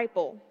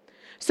disciple.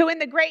 So in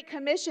the Great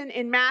Commission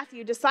in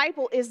Matthew,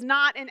 disciple is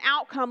not an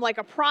outcome like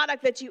a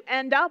product that you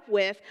end up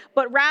with,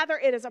 but rather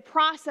it is a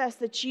process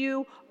that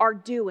you are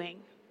doing.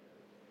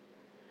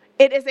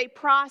 It is a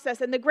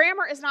process, and the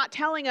grammar is not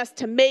telling us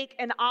to make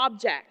an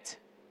object.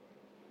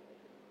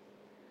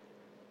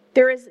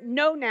 There is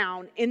no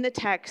noun in the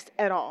text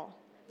at all.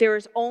 There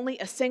is only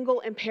a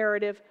single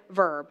imperative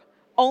verb,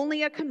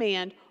 only a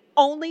command,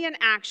 only an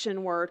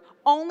action word,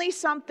 only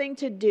something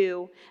to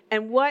do.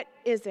 And what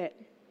is it?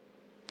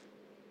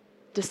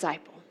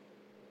 Disciple.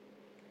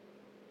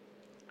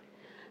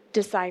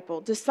 Disciple.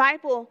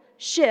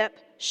 Discipleship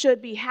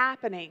should be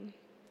happening.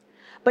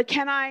 But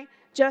can I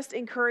just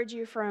encourage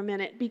you for a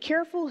minute? Be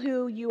careful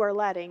who you are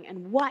letting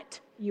and what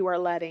you are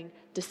letting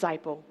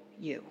disciple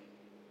you.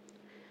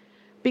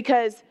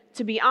 Because,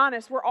 to be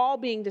honest, we're all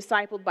being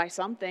discipled by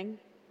something.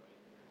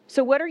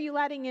 So what are you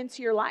letting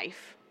into your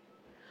life?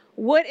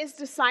 What is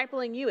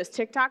discipling you? Is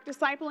TikTok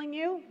discipling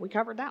you? We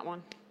covered that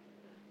one.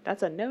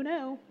 That's a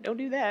no. Don't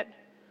do that.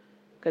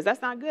 Because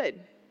that's not good.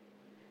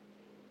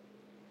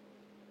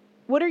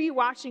 What are you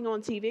watching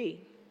on TV?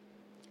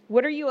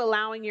 What are you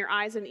allowing your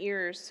eyes and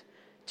ears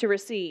to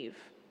receive?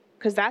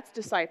 Because that's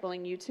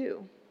discipling you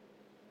too.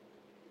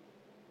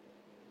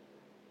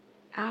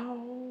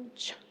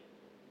 Ouch.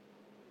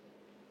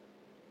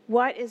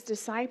 What is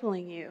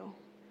discipling you?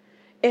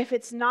 If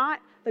it's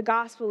not the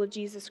gospel of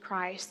Jesus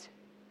Christ,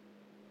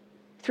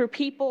 through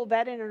people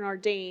vetted and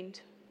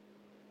ordained,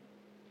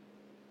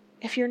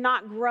 if you're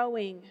not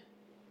growing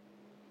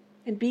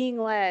and being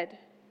led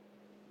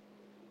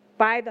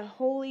by the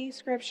Holy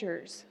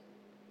Scriptures,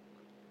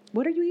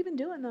 what are you even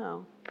doing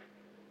though?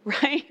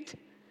 Right?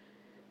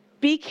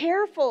 Be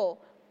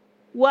careful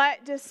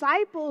what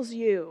disciples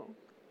you.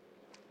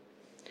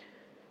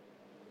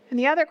 And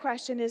the other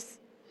question is,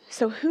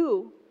 so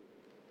who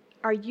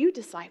are you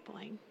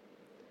discipling?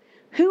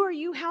 Who are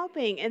you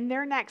helping in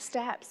their next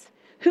steps?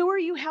 Who are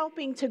you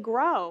helping to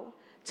grow,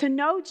 to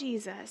know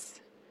Jesus,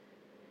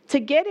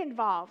 to get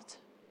involved?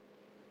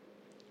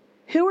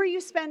 Who are you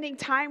spending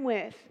time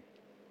with?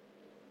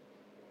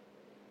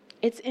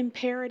 It's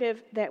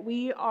imperative that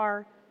we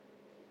are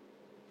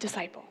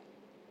disciple.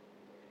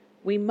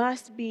 We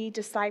must be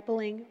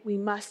discipling. We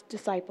must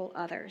disciple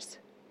others.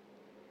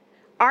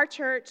 Our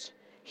church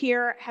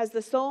here has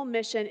the sole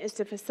mission is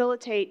to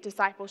facilitate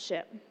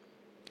discipleship.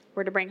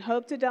 We're to bring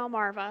hope to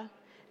Delmarva,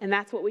 and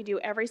that's what we do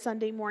every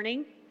Sunday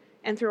morning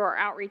and through our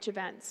outreach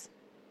events.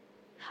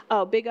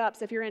 Oh, big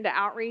ups, if you're into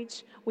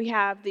outreach, we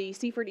have the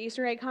Seaford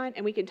Easter egg hunt,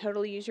 and we can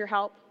totally use your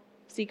help.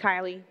 See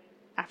Kylie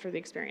after the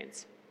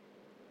experience.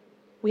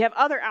 We have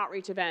other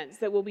outreach events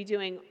that we'll be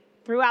doing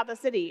throughout the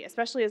city,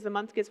 especially as the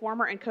month gets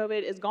warmer and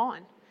COVID is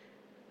gone.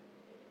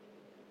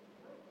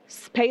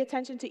 Pay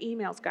attention to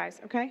emails,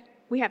 guys, okay?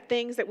 We have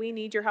things that we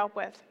need your help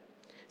with.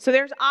 So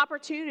there's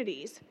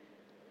opportunities.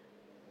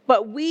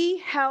 But we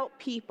help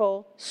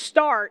people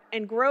start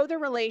and grow their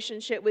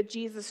relationship with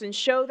Jesus and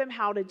show them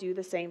how to do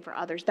the same for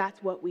others.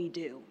 That's what we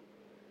do.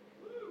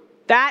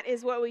 That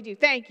is what we do.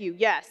 Thank you.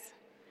 Yes.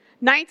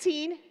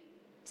 19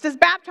 says,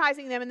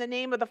 baptizing them in the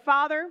name of the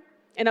Father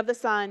and of the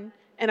Son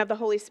and of the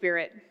Holy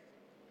Spirit.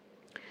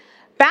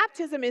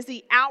 Baptism is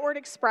the outward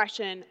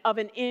expression of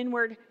an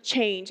inward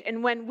change.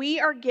 And when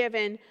we are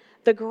given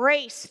the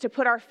grace to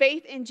put our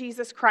faith in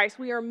Jesus Christ,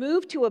 we are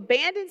moved to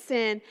abandon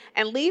sin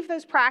and leave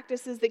those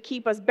practices that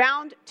keep us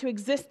bound to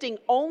existing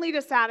only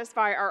to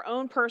satisfy our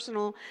own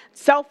personal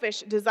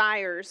selfish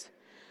desires.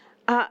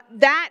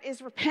 That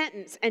is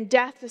repentance and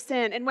death to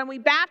sin. And when we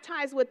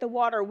baptize with the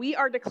water, we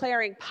are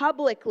declaring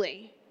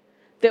publicly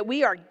that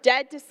we are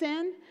dead to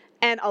sin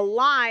and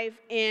alive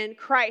in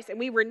Christ. And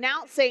we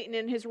renounce Satan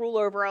and his rule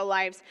over our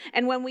lives.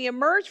 And when we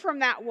emerge from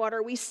that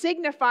water, we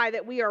signify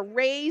that we are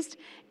raised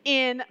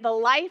in the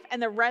life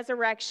and the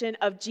resurrection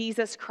of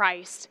Jesus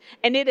Christ.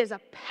 And it is a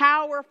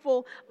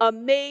powerful,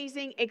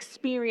 amazing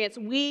experience.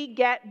 We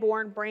get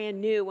born brand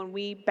new when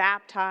we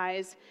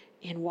baptize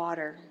in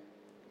water.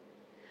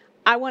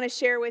 I want to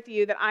share with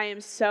you that I am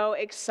so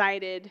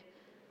excited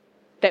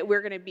that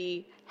we're going to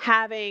be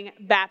having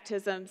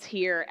baptisms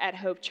here at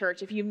Hope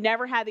Church. If you've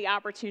never had the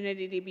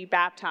opportunity to be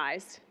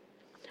baptized,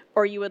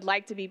 or you would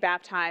like to be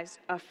baptized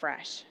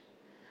afresh,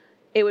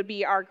 it would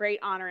be our great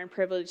honor and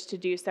privilege to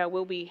do so.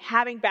 We'll be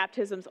having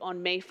baptisms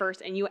on May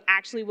 1st, and you actually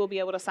actually will be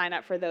able to sign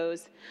up for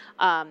those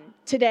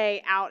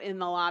today out in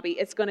the lobby.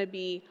 It's going to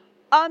be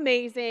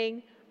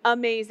amazing,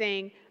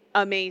 amazing,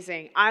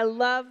 amazing. I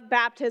love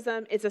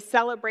baptism. It's a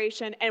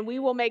celebration, and we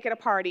will make it a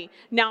party.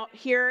 Now,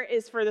 here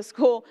is for the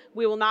school.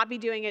 We will not be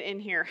doing it in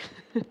here.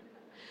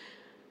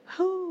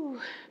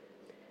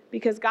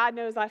 Because God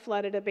knows I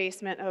flooded a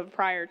basement of a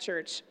prior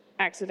church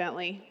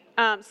accidentally.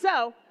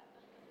 So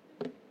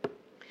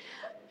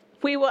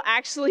we will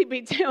actually be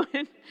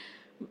doing,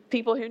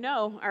 people who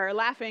know are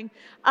laughing,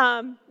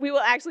 we will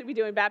actually be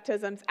doing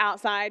baptisms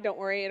outside. Don't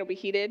worry, it'll be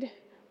heated.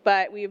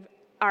 But we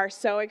are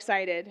so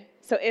excited.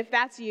 So if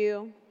that's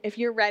you, if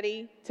you're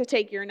ready to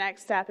take your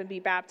next step and be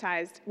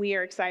baptized, we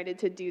are excited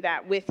to do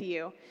that with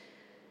you.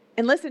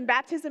 And listen,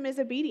 baptism is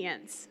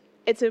obedience.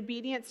 It's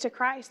obedience to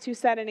Christ, who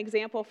set an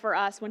example for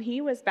us when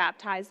he was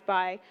baptized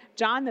by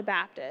John the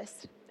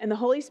Baptist. And the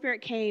Holy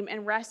Spirit came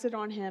and rested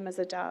on him as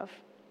a dove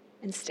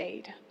and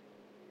stayed.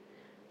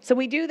 So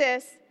we do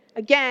this,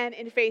 again,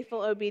 in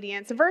faithful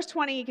obedience. In verse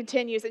 20, he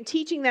continues, and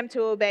teaching them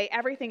to obey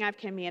everything I've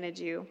commanded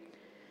you.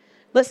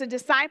 Listen,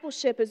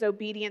 discipleship is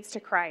obedience to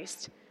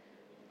Christ.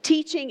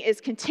 Teaching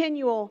is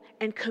continual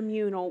and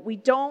communal. We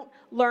don't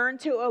learn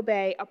to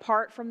obey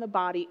apart from the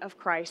body of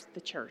Christ,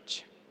 the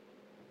church.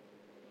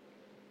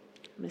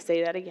 I'm going to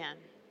say that again.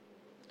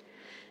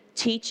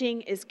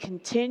 Teaching is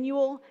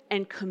continual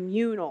and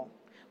communal.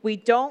 We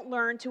don't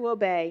learn to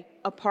obey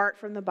apart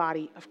from the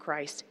body of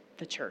Christ,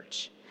 the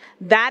church.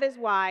 That is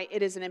why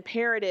it is an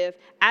imperative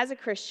as a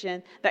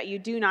Christian that you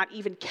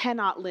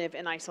cannot live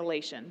in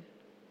isolation.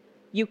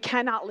 You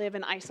cannot live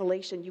in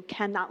isolation. You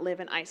cannot live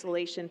in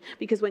isolation,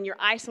 because when you're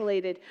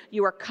isolated,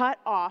 you are cut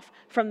off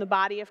from the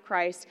body of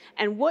Christ.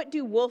 And what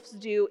do wolves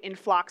do in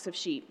flocks of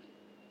sheep?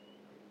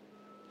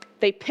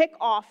 They pick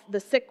off the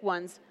sick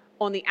ones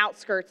on the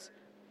outskirts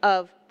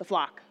of the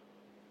flock.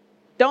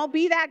 Don't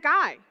be that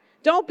guy.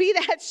 Don't be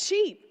that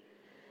sheep.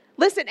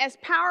 Listen, as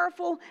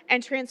powerful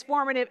and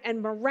transformative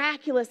and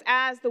miraculous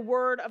as the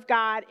Word of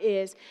God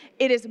is,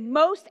 it is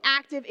most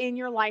active in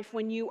your life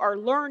when you are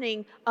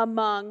learning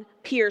among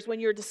peers, when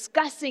you're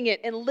discussing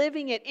it and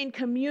living it in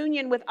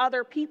communion with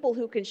other people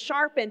who can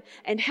sharpen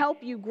and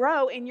help you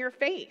grow in your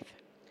faith.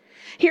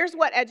 Here's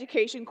what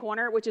Education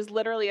Corner, which is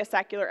literally a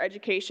secular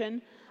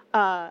education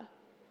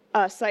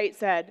site,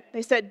 said.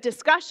 They said,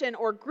 discussion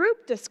or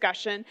group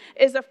discussion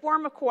is a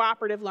form of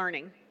cooperative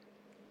learning.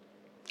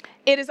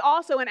 It is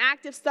also an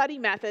active study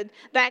method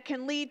that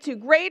can lead to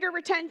greater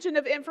retention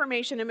of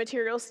information and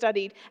materials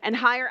studied and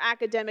higher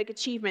academic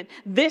achievement.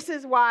 This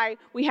is why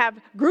we have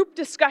group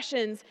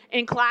discussions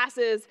in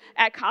classes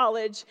at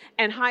college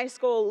and high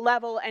school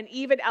level and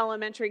even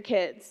elementary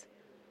kids.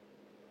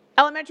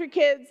 Elementary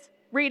kids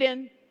read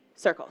in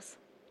circles.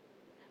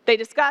 They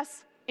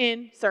discuss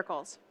in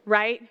circles,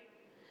 right?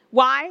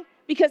 Why?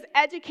 Because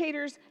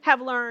educators have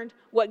learned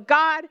what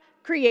God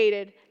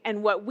created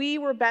and what we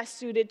were best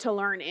suited to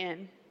learn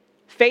in.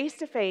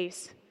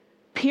 Face-to-face,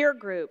 peer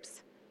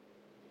groups,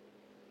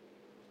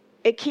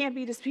 it can't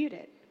be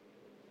disputed.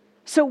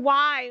 So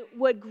why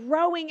would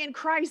growing in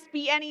Christ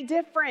be any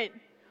different?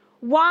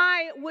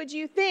 Why would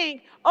you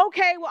think,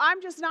 okay, well,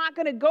 I'm just not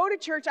going to go to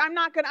church. I'm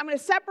going to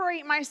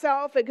separate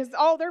myself because,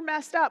 they're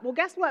messed up. Well,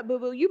 guess what,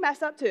 boo-boo? You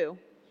mess up too.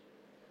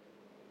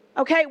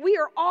 Okay, we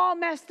are all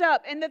messed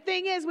up. And the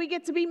thing is, we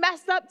get to be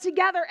messed up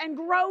together and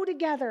grow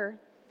together.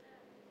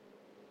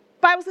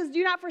 The Bible says,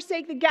 do not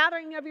forsake the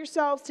gathering of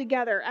yourselves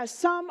together, as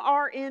some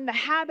are in the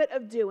habit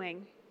of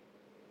doing.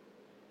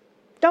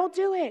 Don't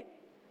do it,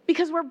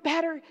 because we're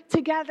better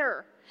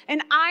together.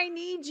 And I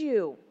need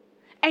you,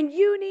 and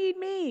you need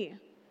me.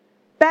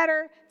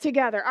 Better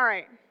together. All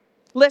right,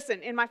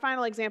 listen, in my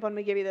final example, I'm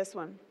going to give you this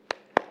one.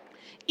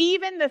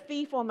 Even the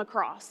thief on the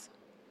cross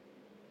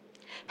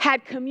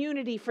had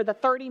community for the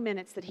 30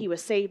 minutes that he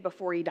was saved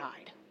before he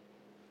died.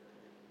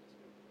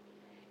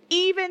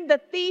 Even the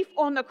thief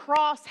on the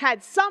cross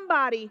had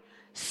somebody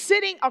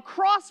sitting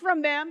across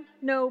from them,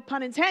 no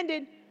pun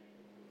intended,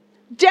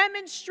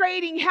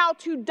 demonstrating how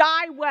to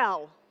die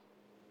well.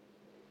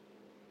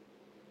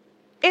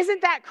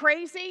 Isn't that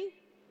crazy?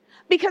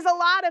 Because a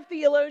lot of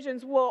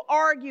theologians will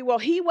argue, well,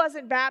 he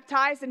wasn't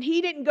baptized and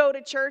he didn't go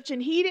to church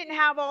and he didn't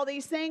have all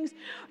these things.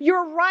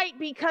 You're right,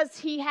 because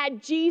he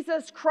had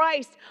Jesus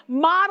Christ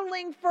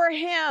modeling for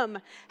him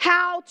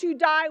how to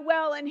die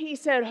well. And he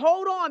said,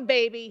 hold on,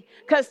 baby,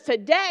 because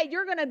today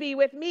you're going to be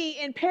with me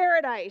in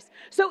paradise.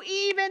 So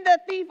even the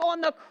thief on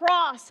the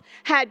cross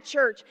had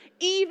church.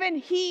 Even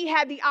he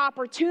had the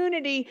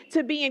opportunity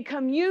to be in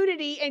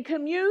community and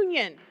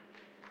communion.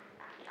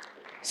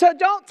 So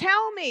don't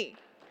tell me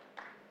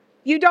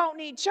you don't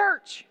need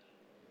church,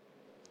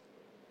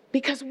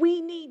 because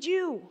we need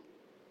you.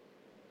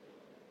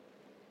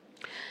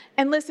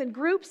 And listen,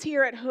 groups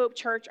here at Hope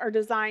Church are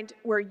designed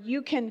where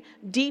you can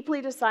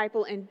deeply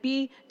disciple and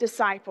be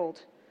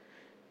discipled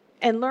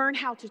and learn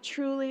how to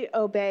truly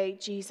obey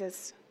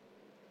Jesus.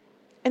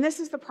 And this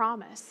is the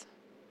promise.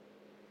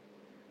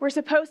 We're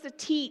supposed to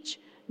teach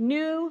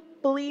new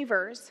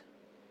believers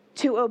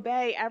to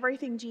obey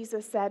everything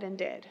Jesus said and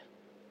did.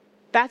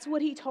 That's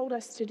what he told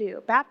us to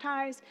do.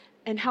 Baptize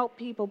and help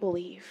people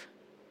believe.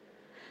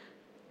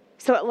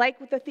 So like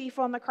with the thief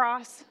on the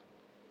cross,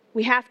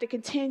 we have to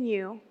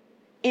continue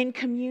in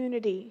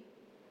community.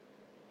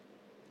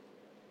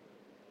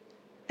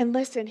 And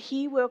listen,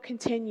 he will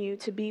continue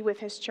to be with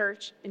his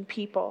church and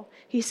people.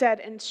 He said,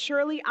 and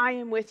surely I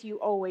am with you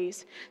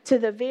always to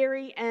the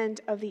very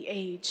end of the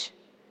age.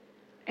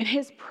 And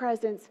his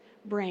presence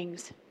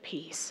brings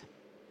peace.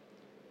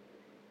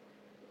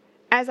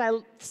 As I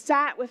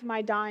sat with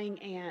my dying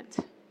aunt,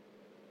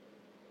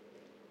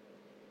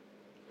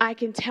 I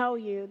can tell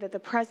you that the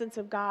presence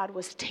of God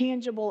was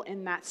tangible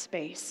in that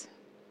space.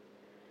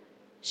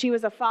 She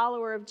was a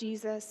follower of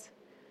Jesus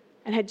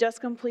and had just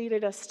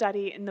completed a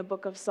study in the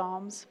book of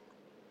Psalms.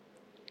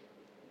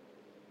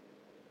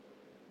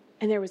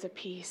 And there was a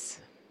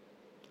peace.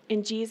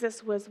 And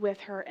Jesus was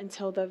with her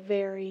until the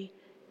very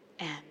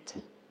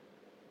end.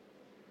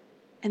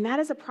 And that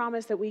is a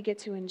promise that we get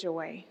to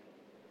enjoy.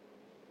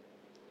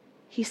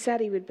 He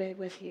said he would be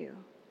with you.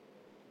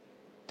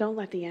 Don't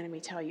let the enemy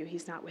tell you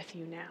he's not with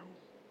you now.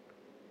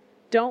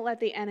 Don't let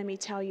the enemy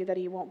tell you that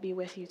he won't be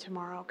with you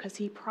tomorrow, because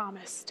he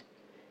promised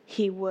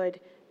he would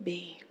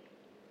be.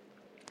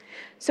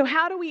 So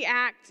how do we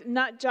act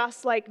not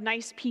just like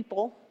nice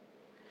people,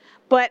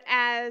 but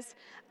as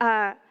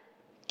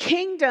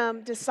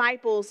kingdom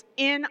disciples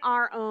in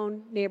our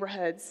own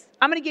neighborhoods?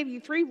 I'm going to give you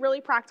 3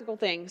 really practical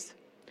things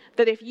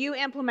that if you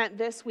implement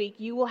this week,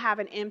 you will have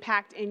an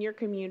impact in your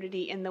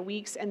community in the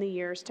weeks and the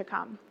years to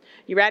come.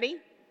 You ready?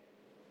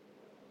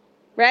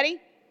 Ready?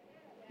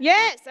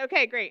 Yes.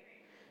 Okay, great.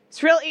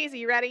 It's real easy.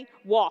 You ready?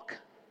 Walk.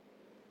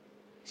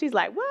 She's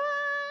like, what?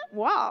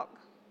 Walk.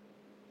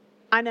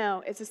 I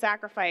know, it's a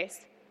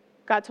sacrifice.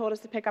 God told us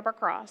to pick up our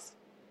cross,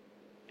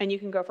 and you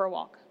can go for a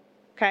walk,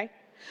 okay?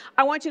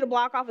 I want you to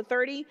block off a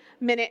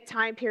 30-minute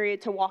time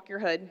period to walk your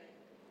hood.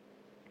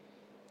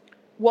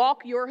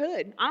 Walk your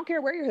hood. I don't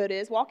care where your hood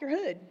is. Walk your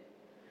hood.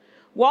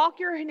 Walk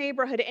your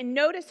neighborhood and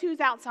notice who's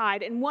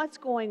outside and what's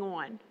going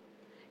on.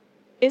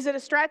 Is it a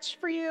stretch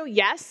for you?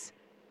 Yes.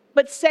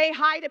 But say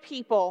hi to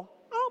people.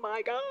 Oh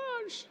my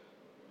gosh.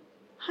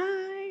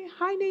 Hi.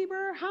 Hi,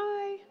 neighbor.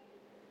 Hi.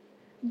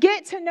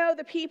 Get to know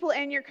the people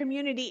in your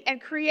community,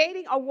 and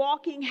creating a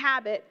walking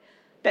habit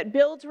that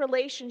builds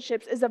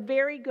relationships is a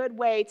very good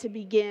way to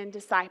begin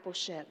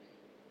discipleship.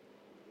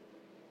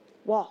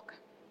 Walk.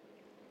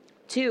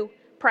 2,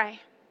 pray.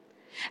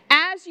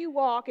 As you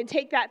walk and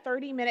take that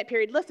 30-minute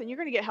period, listen, you're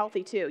going to get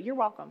healthy too. You're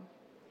welcome.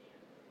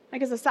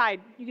 Like as a side,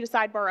 you get a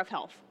sidebar of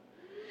health.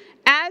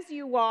 As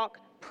you walk,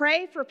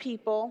 pray for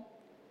people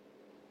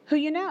who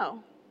you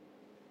know.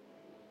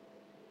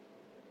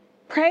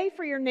 Pray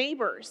for your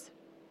neighbors.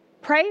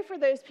 Pray for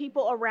those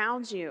people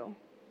around you.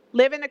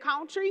 Live in the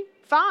country?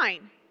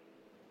 Fine.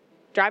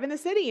 Drive in the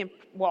city and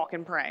walk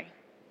and pray.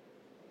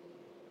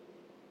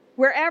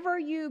 Wherever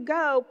you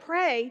go,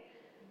 pray.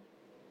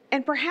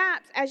 And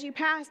perhaps as you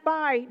pass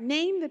by,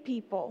 name the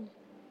people.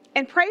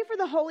 And pray for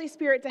the Holy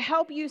Spirit to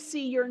help you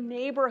see your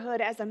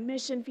neighborhood as a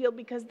mission field,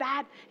 because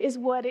that is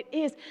what it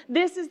is.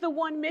 This is the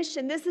one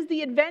mission. This is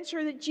the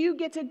adventure that you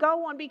get to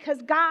go on,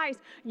 because guys,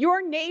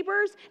 your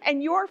neighbors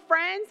and your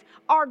friends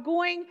are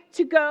going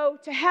to go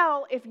to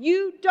hell if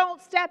you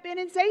don't step in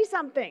and say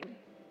something.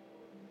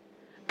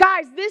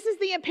 Guys, this is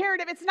the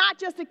imperative. It's not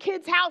just a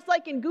kid's house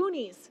like in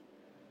Goonies.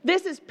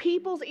 This is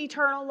people's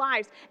eternal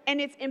lives, and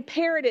it's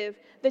imperative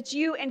that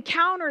you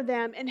encounter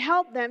them and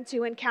help them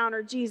to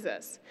encounter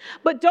Jesus.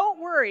 But don't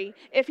worry,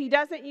 if he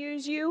doesn't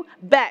use you,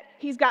 bet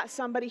he's got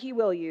somebody he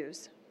will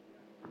use.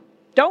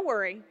 Don't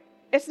worry,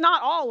 it's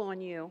not all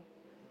on you.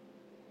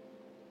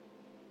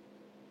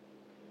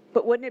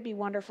 But wouldn't it be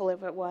wonderful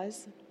if it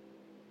was?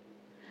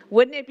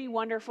 Wouldn't it be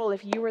wonderful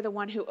if you were the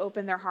one who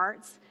opened their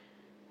hearts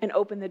and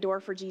opened the door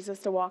for Jesus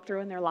to walk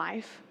through in their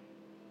life?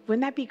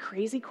 Wouldn't that be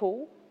crazy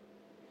cool?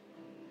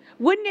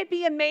 Wouldn't it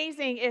be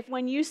amazing if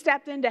when you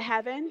stepped into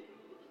heaven,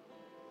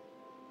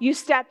 you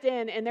stepped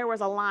in and there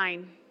was a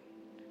line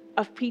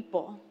of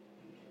people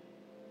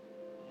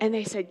and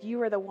they said,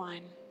 you are the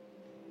one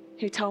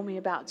who told me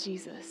about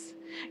Jesus.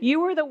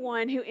 You were the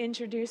one who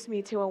introduced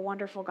me to a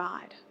wonderful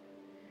God.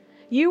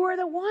 You were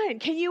the one.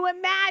 Can you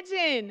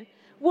imagine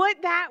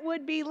what that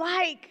would be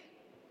like?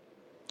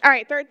 All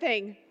right, 3rd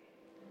thing.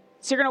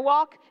 So you're going to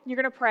walk, you're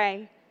going to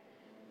pray,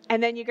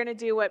 and then you're going to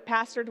do what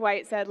Pastor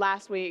Dwight said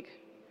last week.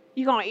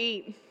 You're going to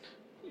eat.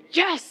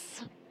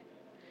 Yes.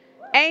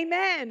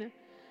 Amen.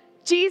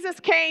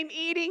 Jesus came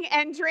eating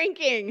and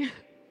drinking.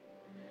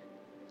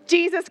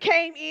 Jesus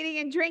came eating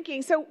and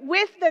drinking. So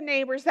with the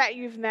neighbors that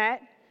you've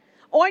met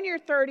on your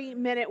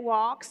 30-minute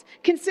walks,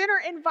 consider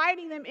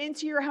inviting them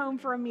into your home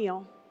for a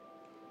meal.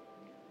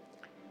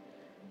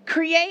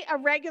 Create a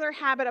regular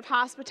habit of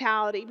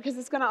hospitality, because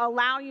it's going to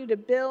allow you to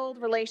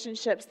build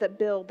relationships that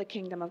build the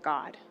kingdom of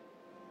God.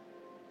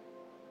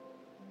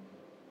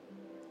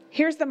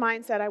 Here's the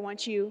mindset I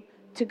want you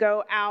to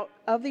go out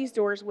of these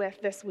doors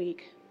with this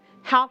week.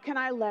 How can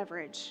I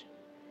leverage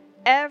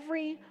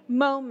every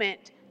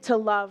moment to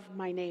love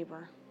my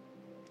neighbor?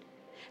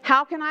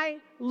 How can I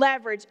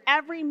leverage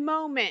every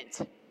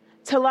moment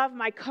to love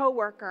my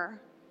coworker,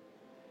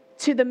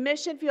 to the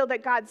mission field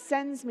that God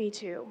sends me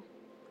to.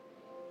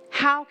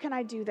 How can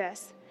I do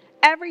this?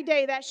 Every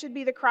day that should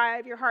be the cry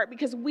of your heart,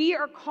 because we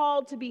are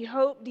called to be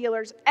hope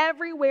dealers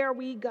everywhere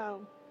we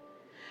go.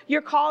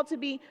 You're called to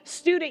be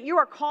student. You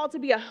are called to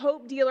be a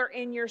hope dealer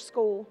in your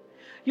school.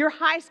 Your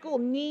high school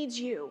needs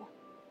you.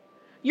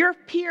 Your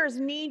peers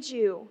need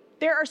you.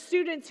 There are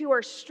students who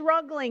are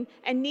struggling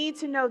and need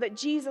to know that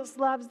Jesus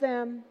loves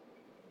them.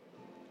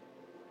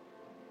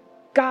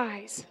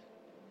 Guys,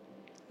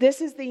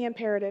 this is the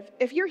imperative.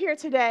 If you're here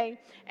today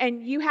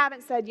and you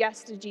haven't said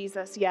yes to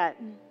Jesus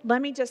yet,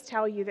 let me just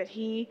tell you that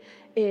he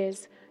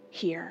is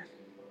here.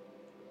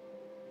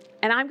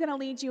 And I'm going to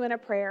lead you in a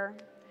prayer.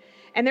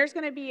 And there's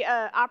going to be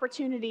an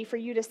opportunity for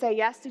you to say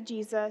yes to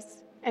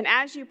Jesus. And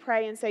as you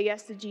pray and say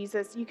yes to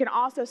Jesus, you can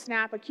also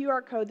snap a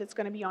QR code that's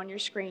going to be on your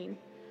screen.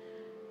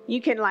 You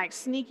can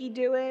sneaky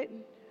do it,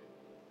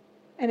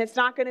 and it's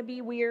not going to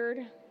be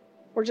weird.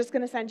 We're just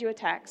going to send you a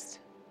text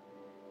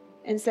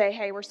and say,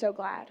 hey, we're so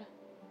glad.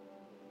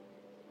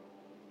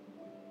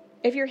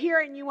 If you're here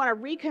and you want to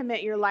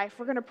recommit your life,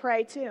 we're going to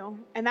pray too.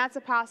 And that's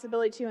a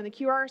possibility too. And the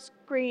QR is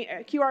going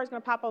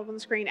to pop up on the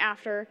screen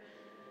after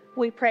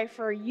we pray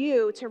for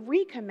you to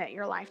recommit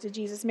your life to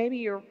Jesus. Maybe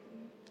you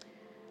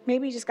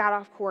just got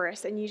off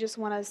course and you just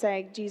want to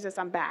say, Jesus,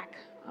 I'm back.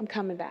 I'm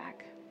coming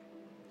back.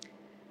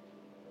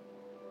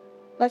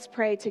 Let's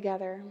pray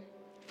together.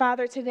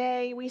 Father,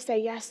 today we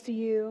say yes to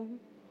you.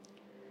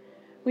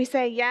 We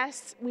say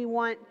yes, we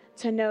want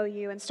to know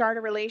you and start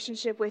a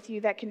relationship with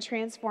you that can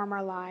transform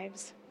our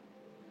lives.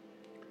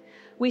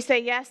 We say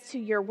yes to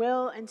your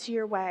will and to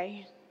your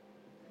way.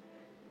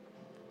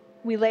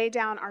 We lay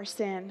down our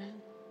sin,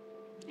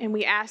 and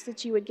we ask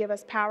that you would give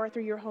us power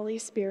through your Holy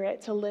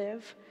Spirit to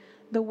live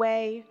the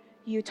way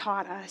you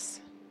taught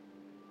us.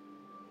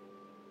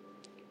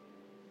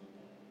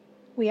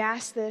 We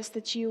ask this,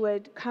 that you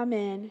would come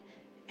in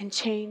and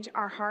change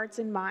our hearts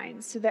and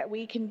minds so that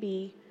we can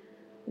be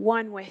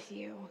one with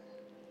you.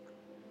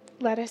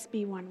 Let us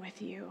be one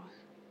with you.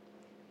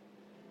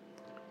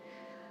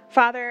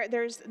 Father,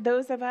 there's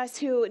those of us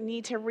who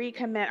need to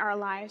recommit our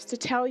lives, to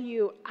tell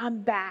you,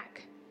 I'm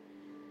back.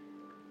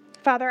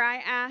 Father, I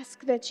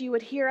ask that you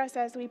would hear us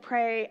as we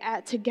pray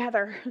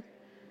together.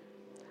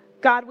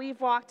 God, we've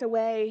walked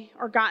away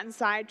or gotten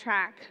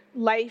sidetracked.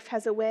 Life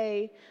has a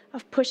way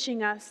of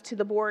pushing us to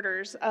the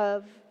borders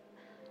of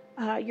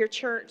your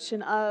church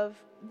and of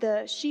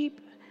the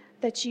sheep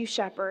that you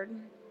shepherd.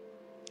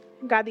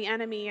 God, the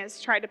enemy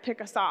has tried to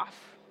pick us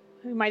off.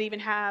 We might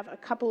even have a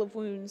couple of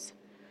wounds.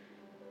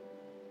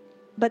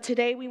 But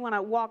today we want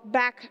to walk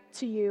back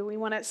to you. We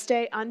want to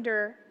stay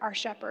under our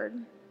shepherd.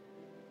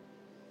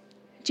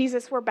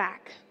 Jesus, we're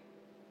back.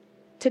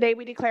 Today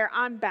we declare,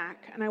 I'm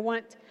back, and I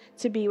want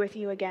to be with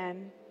you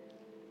again.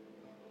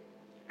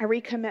 I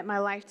recommit my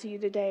life to you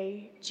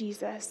today,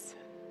 Jesus.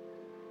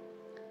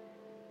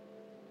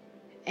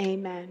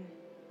 Amen.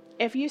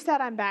 If you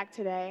said I'm back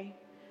today,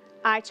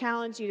 I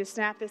challenge you to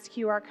snap this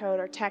QR code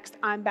or text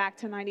I'm back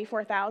to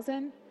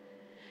 94,000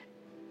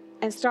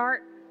 and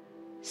start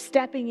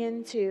stepping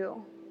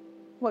into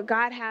what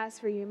God has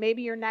for you.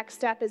 Maybe your next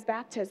step is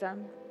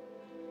baptism.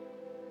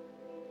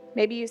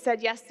 Maybe you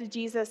said yes to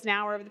Jesus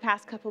now or over the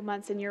past couple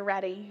months and you're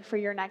ready for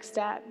your next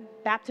step.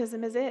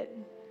 Baptism is it.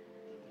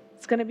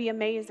 It's going to be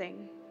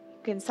amazing.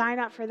 You can sign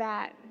up for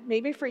that.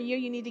 Maybe for you,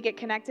 you need to get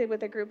connected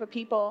with a group of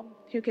people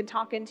who can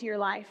talk into your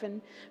life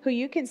and who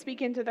you can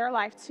speak into their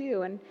life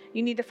too. And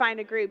you need to find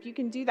a group. You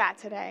can do that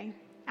today.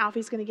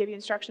 Alfie's going to give you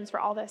instructions for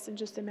all this in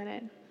just a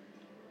minute.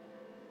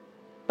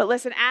 But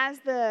listen, as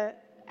the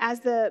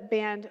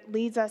band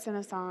leads us in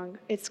a song,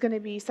 it's going to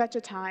be such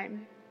a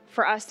time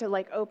for us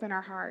to open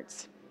our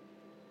hearts.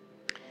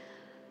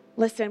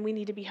 Listen, we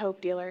need to be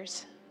hope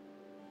dealers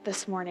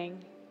this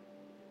morning.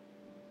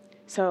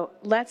 So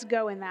let's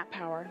go in that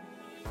power.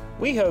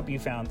 We hope you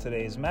found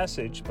today's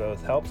message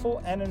both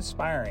helpful and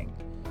inspiring.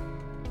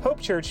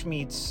 Hope Church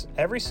meets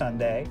every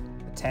Sunday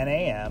at 10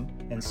 a.m.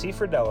 in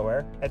Seaford,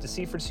 Delaware at the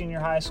Seaford Senior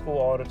High School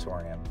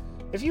Auditorium.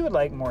 If you would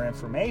like more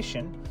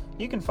information,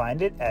 you can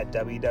find it at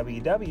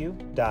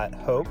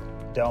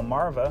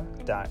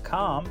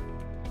www.hopedelmarva.com.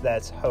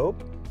 That's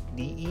Hope,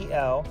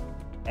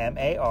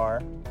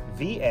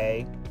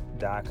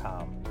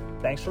 DELMARVA.com.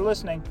 Thanks for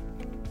listening.